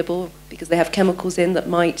aren't available because they have chemicals in that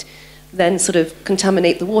might then sort of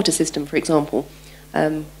contaminate the water system, for example,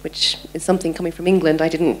 which is something coming from England I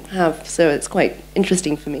didn't have, so it's quite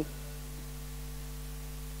interesting for me.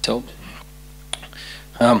 So,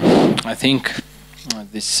 I think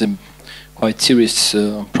this is a quite serious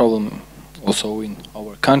problem also in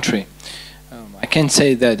our country. I can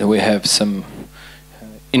say that we have some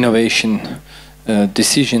innovation,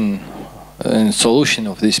 decision and solution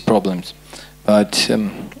of these problems, but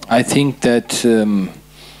I think that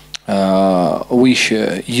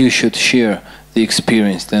you should share the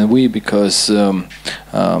experience than we, because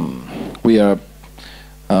we are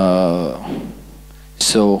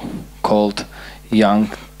so-called young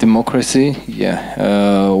democracy.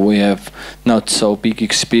 We have not so big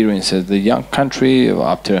experience as the young country.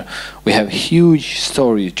 After we have huge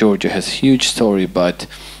story, Georgia has huge story, but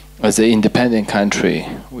as an independent country,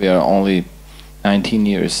 we are only 19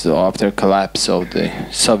 years after collapse of the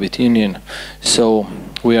Soviet Union. So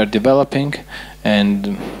we are developing,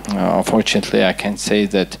 and unfortunately I can't say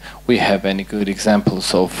that we have any good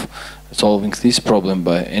examples of solving this problem,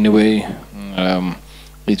 but anyway,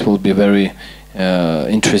 it will be very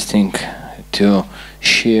interesting to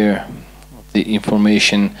share the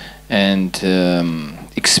information and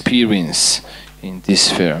experience in this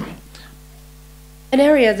sphere. An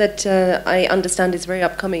area that I understand is very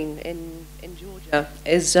upcoming in Georgia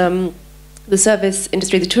is the service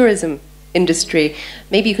industry, the tourism industry.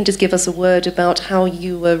 Maybe you can just give us a word about how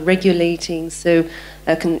you are regulating so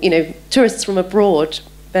tourists from abroad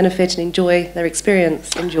benefit and enjoy their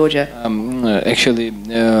experience in Georgia. Actually,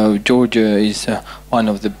 Georgia is one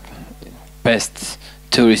of the best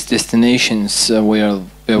tourist destinations where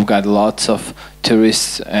we've got lots of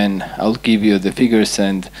tourists, and I'll give you the figures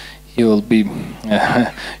and you will be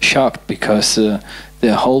shocked, because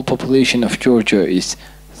the whole population of Georgia is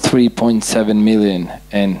 3.7 million,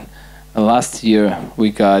 and last year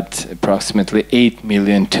we got approximately 8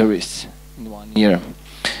 million tourists in 1 year.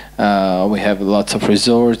 We have lots of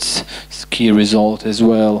resorts, ski resort as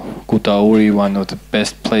well, Kutauri, one of the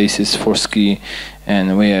best places for ski,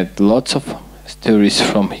 and we had lots of tourists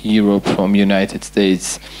from Europe, from United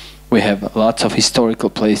States. We have lots of historical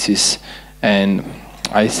places, and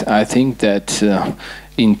I think that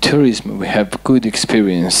in tourism we have good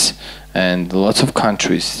experience, and lots of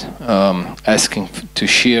countries asking to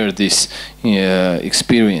share this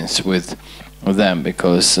experience with them,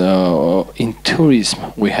 because in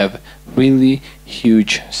tourism we have really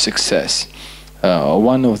huge success.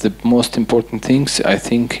 One of the most important things, I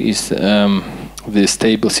think, is the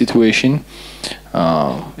stable situation.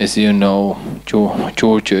 As you know,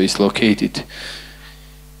 Georgia is located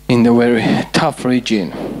in a very tough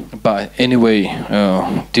region, but anyway,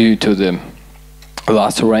 due to the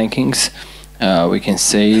last rankings, we can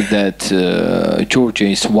say that Georgia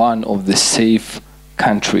is one of the safe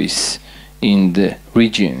countries in the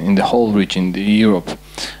region, in the whole region, Europe.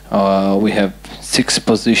 We have 6th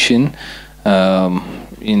position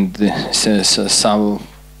in the some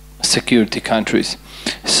security countries.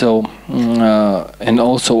 So, and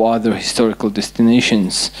also other historical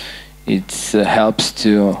destinations, it helps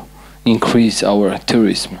to increase our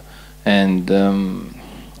tourism, and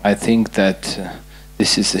I think that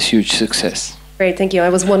this is a huge success. Great, thank you. I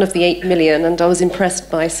was one of the 8 million and I was impressed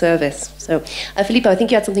by service. So, Filippo, I think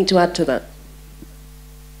you had something to add to that.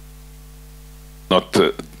 Not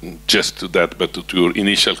just to that, but to your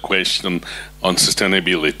initial question on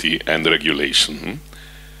sustainability and regulation.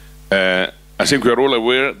 I think we are all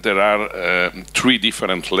aware there are 3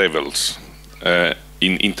 different levels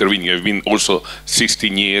in intervening. I've been also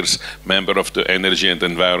 16 years member of the Energy and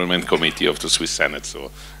Environment Committee of the Swiss Senate,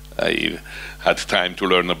 so I had time to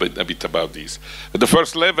learn a bit about this. The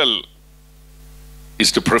first level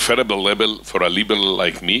is the preferable level for a liberal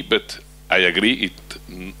like me, but I agree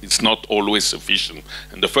it's not always sufficient.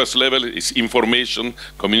 And the first level is information,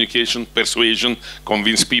 communication, persuasion,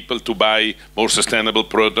 convince people to buy more sustainable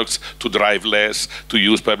products, to drive less, to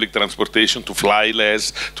use public transportation, to fly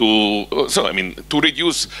less, to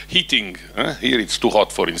reduce heating. Here it's too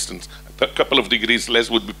hot, for instance. A couple of degrees less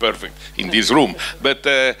would be perfect in this room. But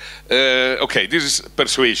okay, this is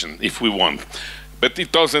persuasion if we want. But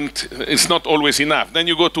it's not always enough. Then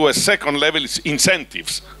you go to a second level, it's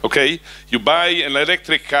incentives, okay? You buy an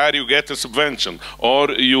electric car, you get a subvention.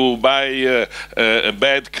 Or you buy a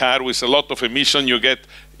bad car with a lot of emission, you get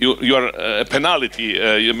a penalty.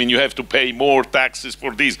 I mean, you have to pay more taxes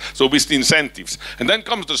for this. So with the incentives. And then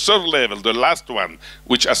comes the third level, the last one,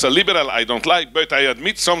 which as a liberal I don't like, but I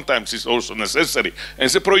admit sometimes it's also necessary. And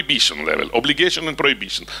it's a prohibition level, obligation and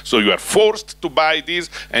prohibition. So you are forced to buy this,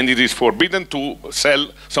 and it is forbidden to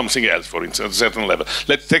sell something else, for instance, at a certain level.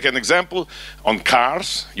 Let's take an example on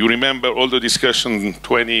cars. You remember all the discussion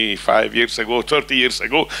 25 years ago, 30 years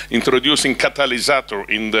ago, introducing catalysator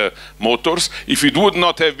in the motors. If it would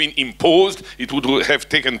not have been imposed, it would have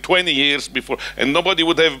taken 20 years before, and nobody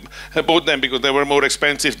would have bought them because they were more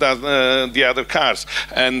expensive than the other cars.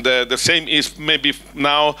 And the same is maybe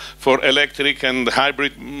now for electric and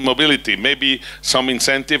hybrid mobility. Maybe some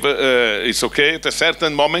incentive is okay. At a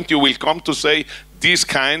certain moment you will come to say, this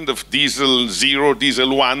kind of diesel 0,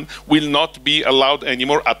 diesel 1 will not be allowed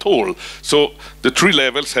anymore at all. So the 3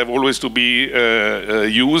 levels have always to be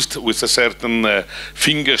used with a certain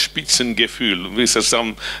Fingerspitzengefühl, with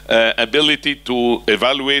some ability to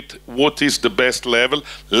evaluate what is the best level,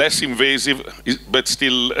 less invasive but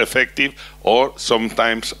still effective, or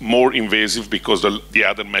sometimes more invasive because the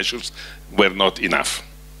other measures were not enough.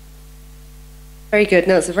 Very good.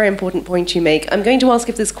 No, it's a very important point you make. I'm going to ask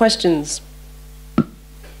if there's questions.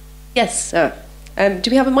 Yes, sir.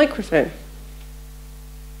 Do we have a microphone?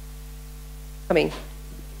 Coming.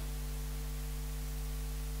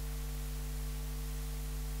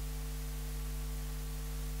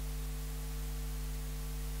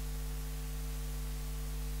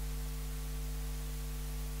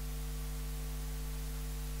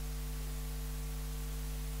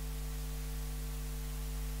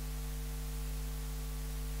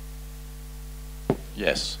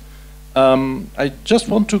 Yes. I just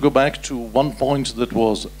want to go back to one point that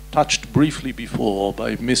was touched briefly before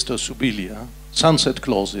by Mr. Subilia, sunset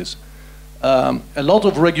clauses. A lot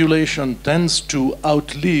of regulation tends to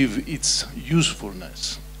outlive its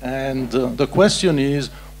usefulness. And the question is,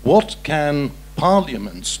 what can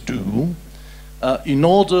parliaments do in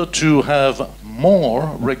order to have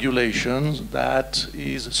more regulations that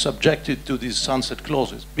is subjected to these sunset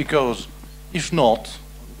clauses? Because if not,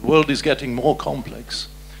 the world is getting more complex.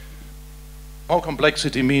 More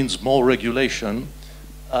complexity means more regulation.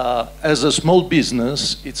 As a small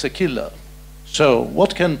business, it's a killer. So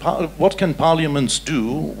what can parliaments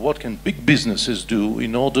do, what can big businesses do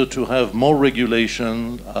in order to have more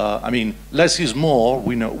regulation? I mean, less is more,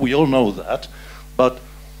 we all know that, but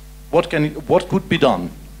what could be done?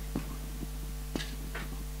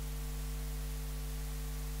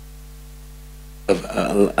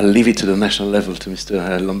 I'll leave it to the national level, to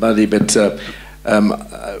Mr. Lombardi, but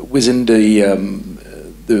within the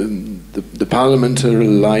parliamentary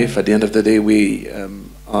life, at the end of the day,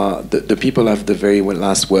 the people have the very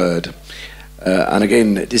last word. And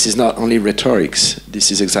again, this is not only rhetorics,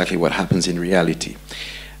 this is exactly what happens in reality.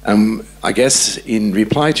 I guess in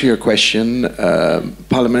reply to your question,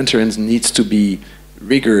 parliamentarians need to be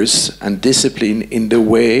rigorous and disciplined in the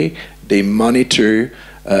way they monitor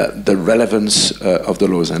the relevance of the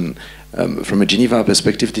laws. And from a Geneva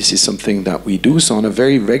perspective, this is something that we do. So on a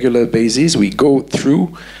very regular basis, we go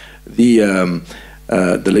through the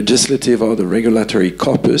legislative or the regulatory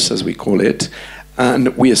corpus, as we call it,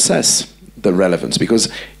 and we assess the relevance. Because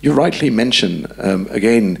you rightly mentioned,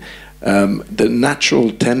 again, the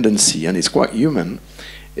natural tendency, and it's quite human,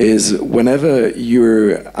 is whenever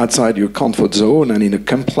you're outside your comfort zone and in a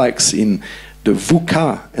complex, in the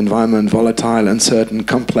VUCA environment, volatile, uncertain,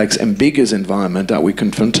 complex, ambiguous environment that we're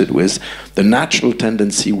confronted with, the natural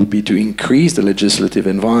tendency would be to increase the legislative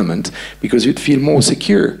environment because you'd feel more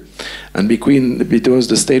secure. And because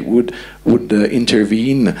the state would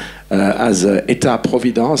intervene as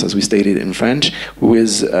état-providence, as we stated in French,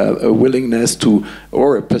 with a willingness to,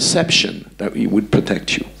 or a perception that we would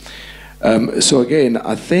protect you. So again,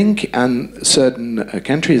 I think, and certain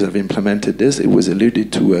countries have implemented this, it was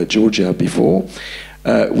alluded to Georgia before,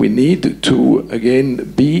 we need to,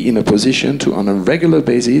 again, be in a position to, on a regular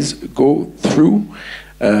basis, go through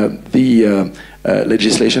the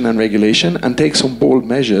legislation and regulation and take some bold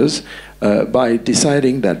measures by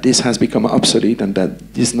deciding that this has become obsolete and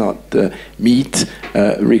that this not meet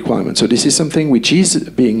requirements. So this is something which is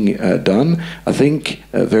being done, I think,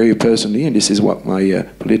 very personally, and this is what my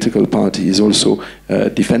political party is also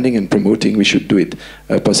defending and promoting. We should do it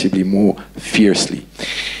possibly more fiercely.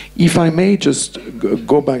 If I may just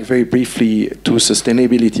go back very briefly to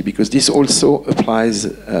sustainability, because this also applies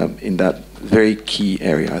in that very key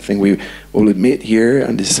area. I think we all admit here,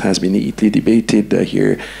 and this has been heatedly debated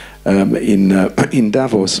here in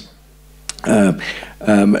Davos,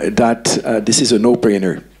 that this is a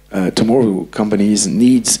no-brainer. Tomorrow, companies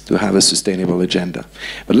need to have a sustainable agenda.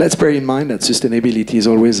 But let's bear in mind that sustainability is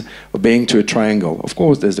always obeying to a triangle. Of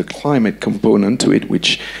course, there's a climate component to it,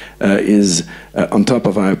 which is on top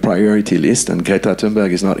of our priority list, and Greta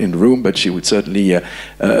Thunberg is not in the room, but she would certainly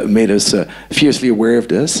made us fiercely aware of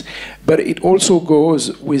this. But it also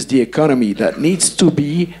goes with the economy that needs to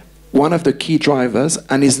be one of the key drivers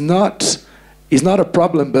and is not a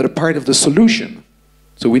problem, but a part of the solution.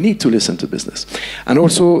 So we need to listen to business. And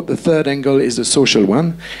also the third angle is the social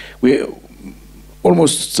one. We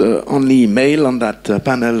almost only male on that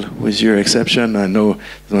panel, with your exception, I know.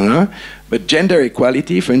 But gender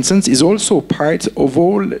equality, for instance, is also part of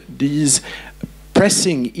all these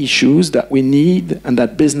pressing issues that we need and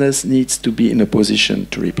that business needs to be in a position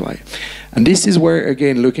to reply. And this is where,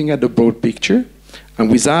 again, looking at the broad picture,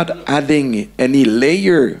 and without adding any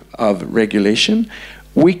layer of regulation,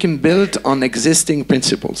 we can build on existing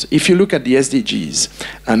principles. If you look at the SDGs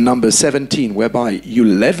and number 17, whereby you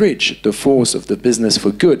leverage the force of the business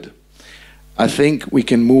for good, I think we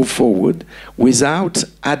can move forward without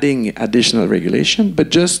adding additional regulation, but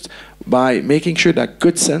just by making sure that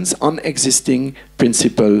good sense on existing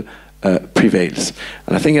principle prevails.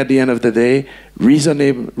 And I think at the end of the day, reason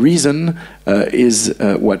is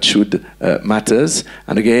what should matters.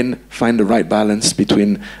 And again, find the right balance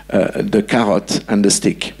between the carrot and the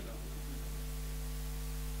stick.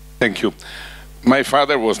 Thank you. My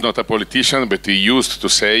father was not a politician, but he used to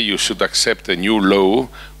say you should accept a new law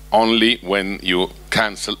only when you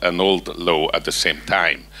cancel an old law at the same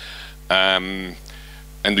time.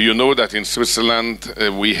 And do you know that in Switzerland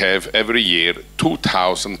we have every year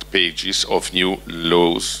 2,000 pages of new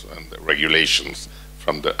laws and regulations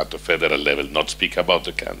from at the federal level, not speak about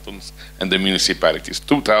the cantons and the municipalities.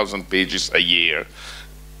 2,000 pages a year,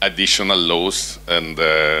 additional laws and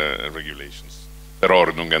regulations,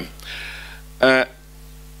 Verordnungen.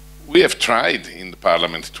 We have tried in the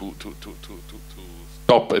Parliament to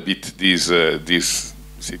stop a bit this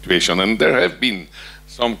situation, and there have been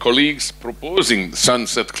some colleagues proposing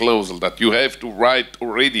sunset clause that you have to write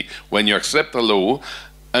already when you accept a law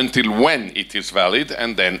until when it is valid,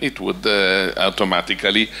 and then it would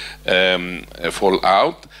automatically fall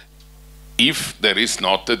out if there is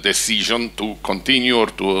not a decision to continue or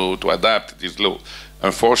to adapt this law.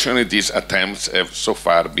 Unfortunately, these attempts have so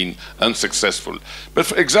far been unsuccessful.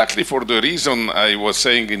 But exactly for the reason I was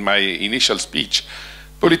saying in my initial speech,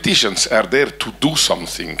 politicians are there to do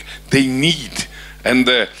something. They need, and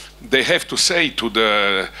they have to say to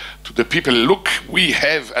the people, look, we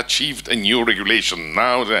have achieved a new regulation.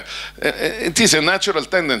 Now it is a natural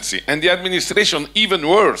tendency, and the administration even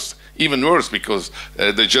worse because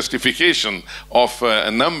the justification of a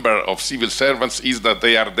number of civil servants is that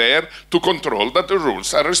they are there to control that the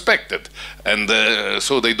rules are respected, and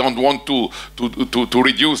so they don't want to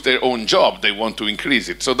reduce their own job, they want to increase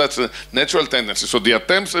it. So that's a natural tendency. So the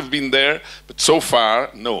attempts have been there, but so far,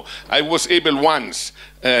 no. I was able once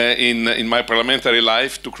in my parliamentary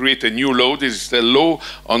life to create a new law. This is the law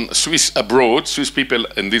on Swiss abroad, Swiss people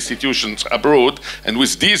and institutions abroad, and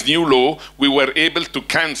with this new law we were able to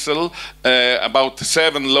cancel about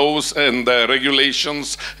 7 laws and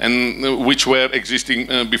regulations and which were existing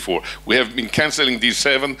before. We have been cancelling these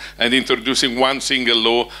 7 and introducing one single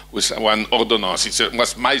law with one ordonnance. It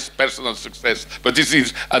was my personal success, but this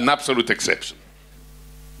is an absolute exception.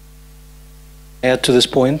 Add to this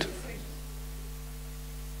point?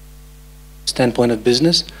 Standpoint of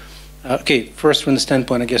business. Okay, first from the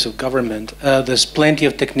standpoint, I guess, of government. There's plenty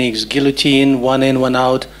of techniques, guillotine, one in, one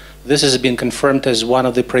out. This has been confirmed as one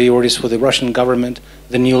of the priorities for the Russian government,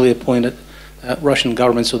 the newly appointed Russian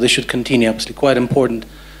government, so this should continue, obviously, quite important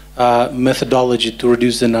methodology to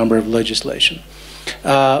reduce the number of legislation.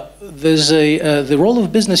 The role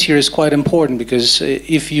of business here is quite important, because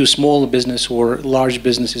if you small business or large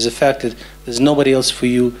business is affected, there's nobody else for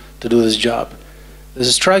you to do this job. There's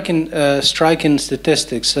a striking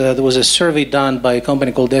statistics. There was a survey done by a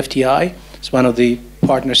company called FTI. It's one of the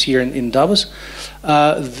partners here in Davos.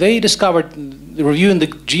 They discovered, reviewing the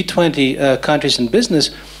G20 countries in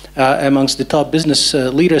business, amongst the top business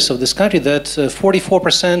leaders of this country, that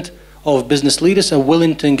 44% of business leaders are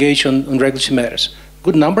willing to engage on regulatory matters.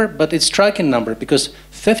 Good number, but it's a striking number, because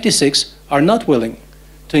 56 are not willing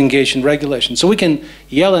to engage in regulation. So we can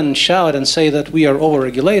yell and shout and say that we are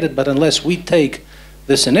over-regulated, but unless we take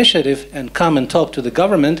this initiative and come and talk to the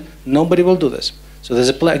government, nobody will do this. So there's,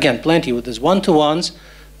 again, plenty. There's one-to-ones.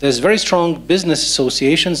 There's very strong business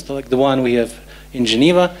associations, like the one we have in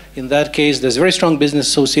Geneva. In that case, there's a very strong business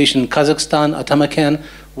association in Kazakhstan, Atamakan,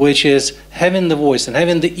 which is having the voice and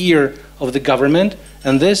having the ear of the government.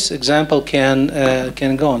 And this example can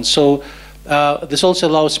go on. So this also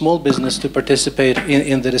allows small business to participate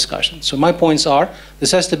in the discussion. So my points are,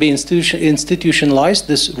 this has to be institutionalized.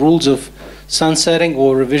 This rules of sunsetting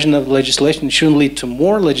or revision of legislation shouldn't lead to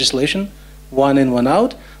more legislation, one in, one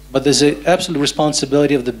out, but there's an absolute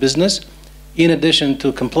responsibility of the business, in addition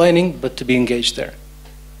to complaining, but to be engaged there.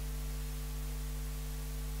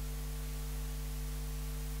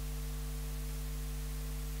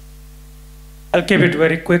 I'll keep it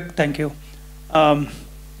very quick, thank you.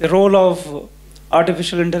 The role of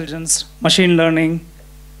artificial intelligence, machine learning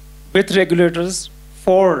with regulators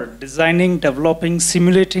for designing, developing,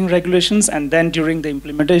 simulating regulations, and then during the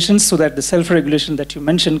implementation, so that the self-regulation that you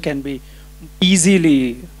mentioned can be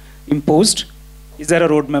easily imposed. Is there a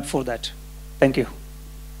roadmap for that? Thank you.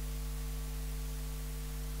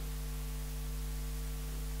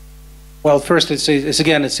 Well, first, it's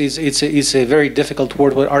a very difficult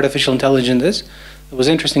word, what artificial intelligence is. There was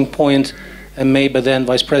an interesting point made by then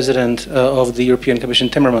Vice President of the European Commission,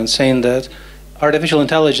 Timmermans, saying that artificial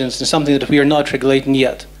intelligence is something that we are not regulating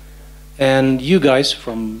yet. And you guys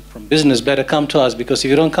from business better come to us, because if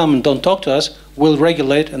you don't come and don't talk to us, we'll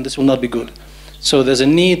regulate, and this will not be good. So there's a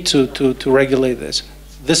need to regulate this.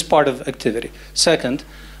 this part of activity. Second,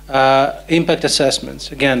 impact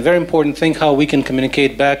assessments. Again, very important thing how we can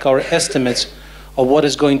communicate back our estimates of what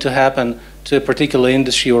is going to happen to a particular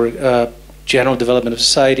industry or general development of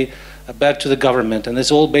society back to the government. And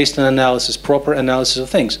it's all based on analysis, proper analysis of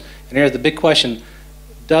things. And here's the big question.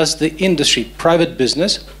 Does the industry, private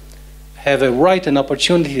business, have a right and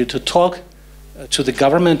opportunity to talk to the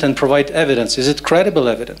government and provide evidence? Is it credible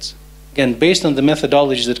evidence? Again, based on the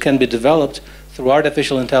methodologies that can be developed through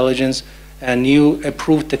artificial intelligence and new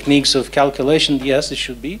approved techniques of calculation, yes, it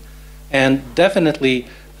should be. And definitely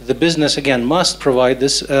the business, again, must provide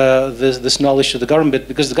this knowledge to the government,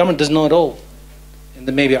 because the government doesn't know it all.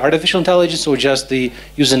 And maybe artificial intelligence or just the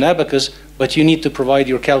use an abacus, but you need to provide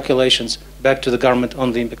your calculations back to the government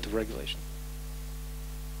on the impact of regulation.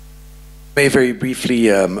 Very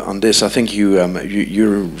briefly on this, I think you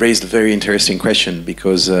raised a very interesting question,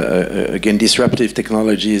 because again, disruptive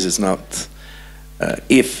technologies is not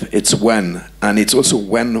if, it's when, and it's also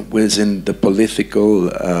when within the political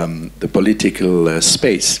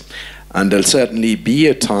space. And there'll certainly be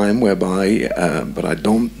a time whereby, but I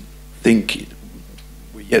don't think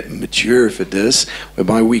we're yet mature for this,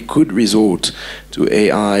 whereby we could resort to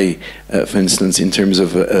AI, for instance, in terms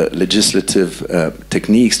of legislative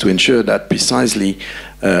techniques to ensure that precisely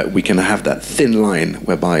we can have that thin line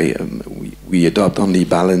whereby we adopt only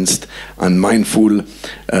balanced and mindful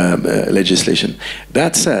legislation.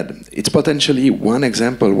 That said, it's potentially one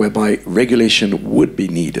example whereby regulation would be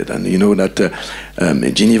needed. And you know that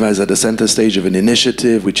Geneva is at the center stage of an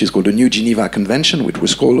initiative which is called the New Geneva Convention, which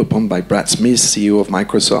was called upon by Brad Smith, CEO of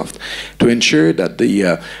Microsoft, to ensure that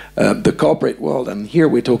the corporate world, and here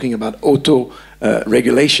we're talking about auto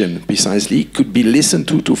regulation precisely, could be listened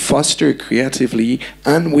to foster creatively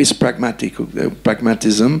and with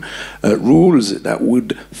pragmatism rules that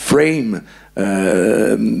would frame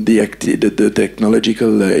the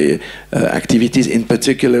technological activities, in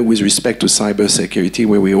particular with respect to cybersecurity,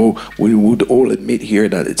 where we would all admit here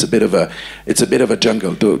that it's a bit of a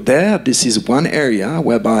jungle. So this is one area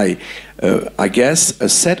whereby I guess a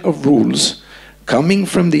set of rules coming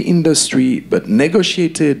from the industry but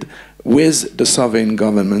negotiated with the sovereign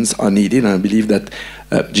governments are needed, and I believe that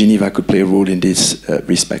Geneva could play a role in this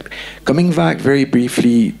respect. Coming back very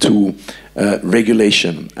briefly to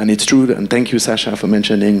regulation, and it's true, and thank you, Sasha, for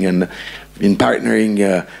mentioning and in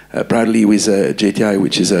partnering proudly with JTI,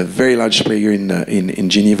 which is a very large player in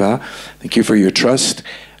Geneva. Thank you for your trust.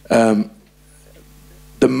 The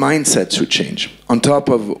mindset should change on top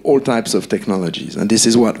of all types of technologies, and this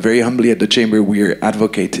is what very humbly at the Chamber we're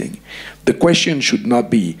advocating. The question should not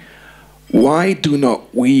be, why don't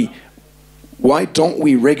we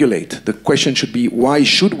regulate? The question should be, why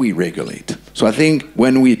should we regulate? So I think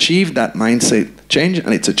when we achieve that mindset change,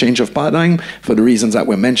 and it's a change of paradigm for the reasons that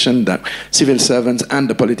were mentioned, that civil servants and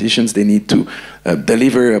the politicians, they need to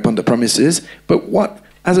deliver upon the promises. But what,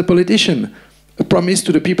 as a politician, a promise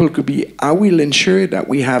to the people could be, I will ensure that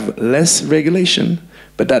we have less regulation,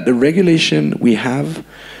 but that the regulation we have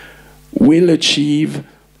will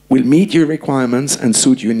meet your requirements and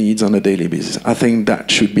suit your needs on a daily basis. I think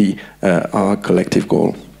that should be our collective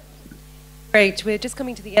goal. Great, we're just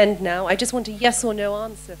coming to the end now. I just want a yes or no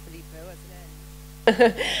answer, Filippo, as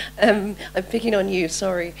an end. I'm picking on you,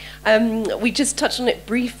 sorry. We just touched on it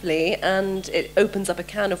briefly, and it opens up a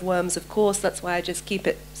can of worms, of course. That's why I just keep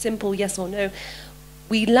it simple, yes or no.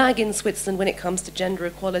 We lag in Switzerland when it comes to gender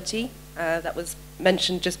equality. That was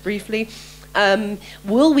mentioned just briefly.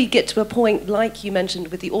 Will we get to a point, like you mentioned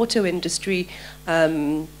with the auto industry,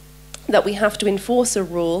 that we have to enforce a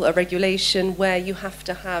rule, a regulation, where you have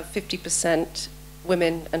to have 50%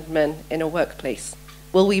 women and men in a workplace?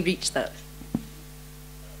 Will we reach that?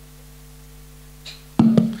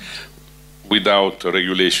 Without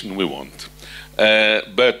regulation, we won't.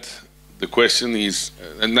 But the question is,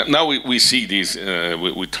 and now we see this,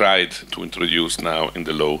 we tried to introduce now in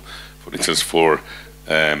the law, for instance, for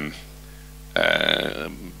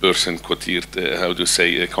Börsen quoted, how do you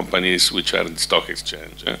say, companies which are in the stock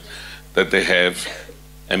exchange, that they have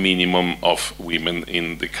a minimum of women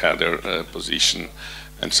in the cadre position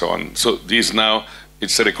and so on. So this now,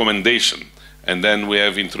 it's a recommendation. And then we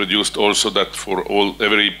have introduced also that for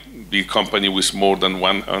every big company with more than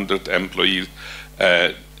 100 employees,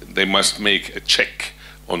 they must make a check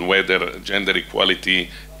on whether gender equality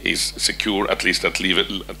is secure, at least at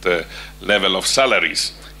the level of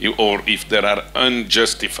salaries, or if there are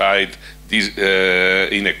unjustified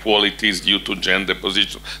inequalities due to gender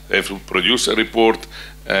position. They have to produce a report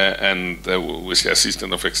and with the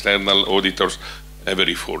assistance of external auditors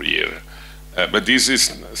every 4 years. But this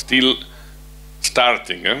is still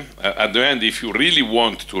starting. At the end, if you really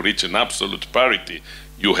want to reach an absolute parity,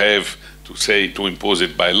 you have to say to impose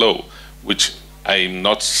it by law, which I'm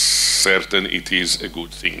not certain it is a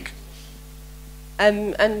good thing.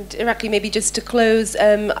 And Irakli, maybe just to close,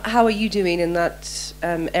 how are you doing in that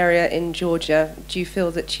area in Georgia? Do you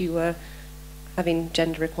feel that you are having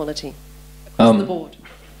gender equality across the board?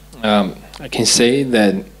 I can say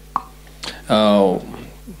that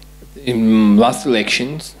in last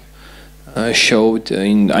elections showed,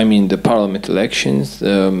 the parliament elections,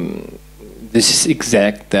 this is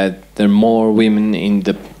exact that there are more women in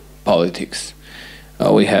the politics.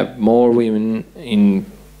 We have more women in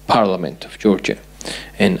Parliament of Georgia.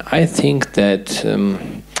 And I think that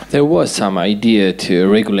there was some idea to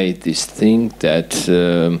regulate this thing, that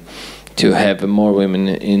to have more women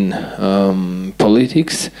in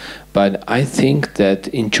politics, but I think that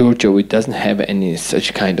in Georgia we doesn't have any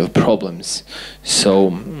such kind of problems.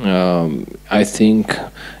 So I think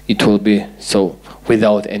it will be so.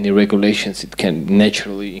 Without any regulations, it can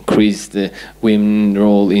naturally increase the women's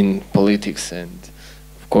role in politics, and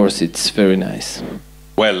of course it's very nice.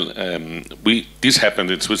 Well, this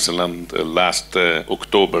happened in Switzerland last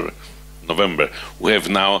October, November. We have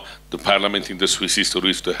now the parliament in the Swiss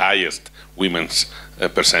history is the highest women's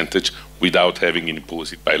percentage without having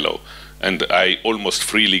imposed it by law. And I almost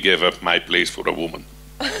freely gave up my place for a woman.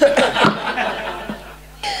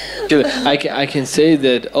 I can say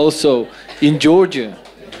that also in Georgia.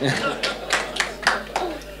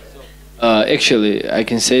 Actually, I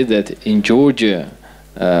can say that in Georgia,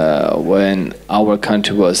 when our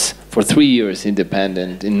country was for 3 years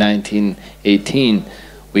independent in 1918,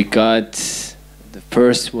 we got the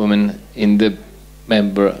first woman in the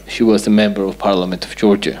member. She was a member of Parliament of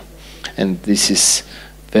Georgia, and this is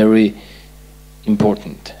very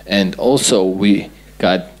important. And also, we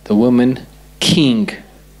got the woman king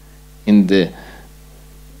in the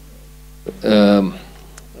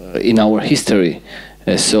in our history.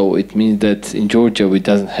 So it means that in Georgia we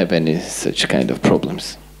doesn't have any such kind of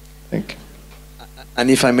problems. Thank you. And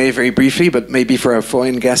if I may, very briefly, but maybe for our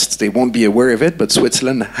foreign guests, they won't be aware of it, but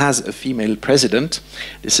Switzerland has a female president.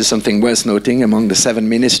 This is something worth noting among the 7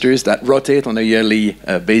 ministers that rotate on a yearly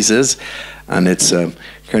basis. And it's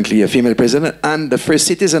currently a female president. And the first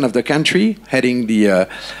citizen of the country heading the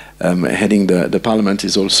parliament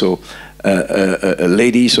is also a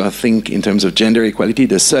lady. So I think in terms of gender equality,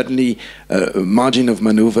 there's certainly a margin of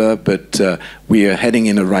maneuver, but we are heading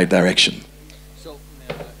in the right direction.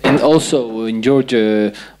 And also in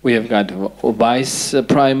Georgia, we have got vice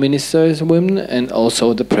prime minister is women, and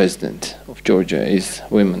also the president of Georgia is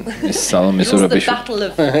women. Is Salome Zurabišvili. It was the battle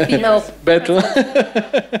of female. Battle.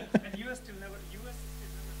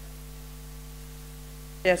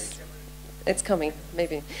 Yes, it's coming,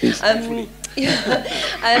 maybe.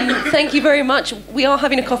 Thank you very much. We are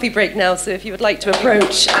having a coffee break now, so if you would like to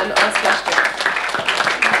approach and ask questions.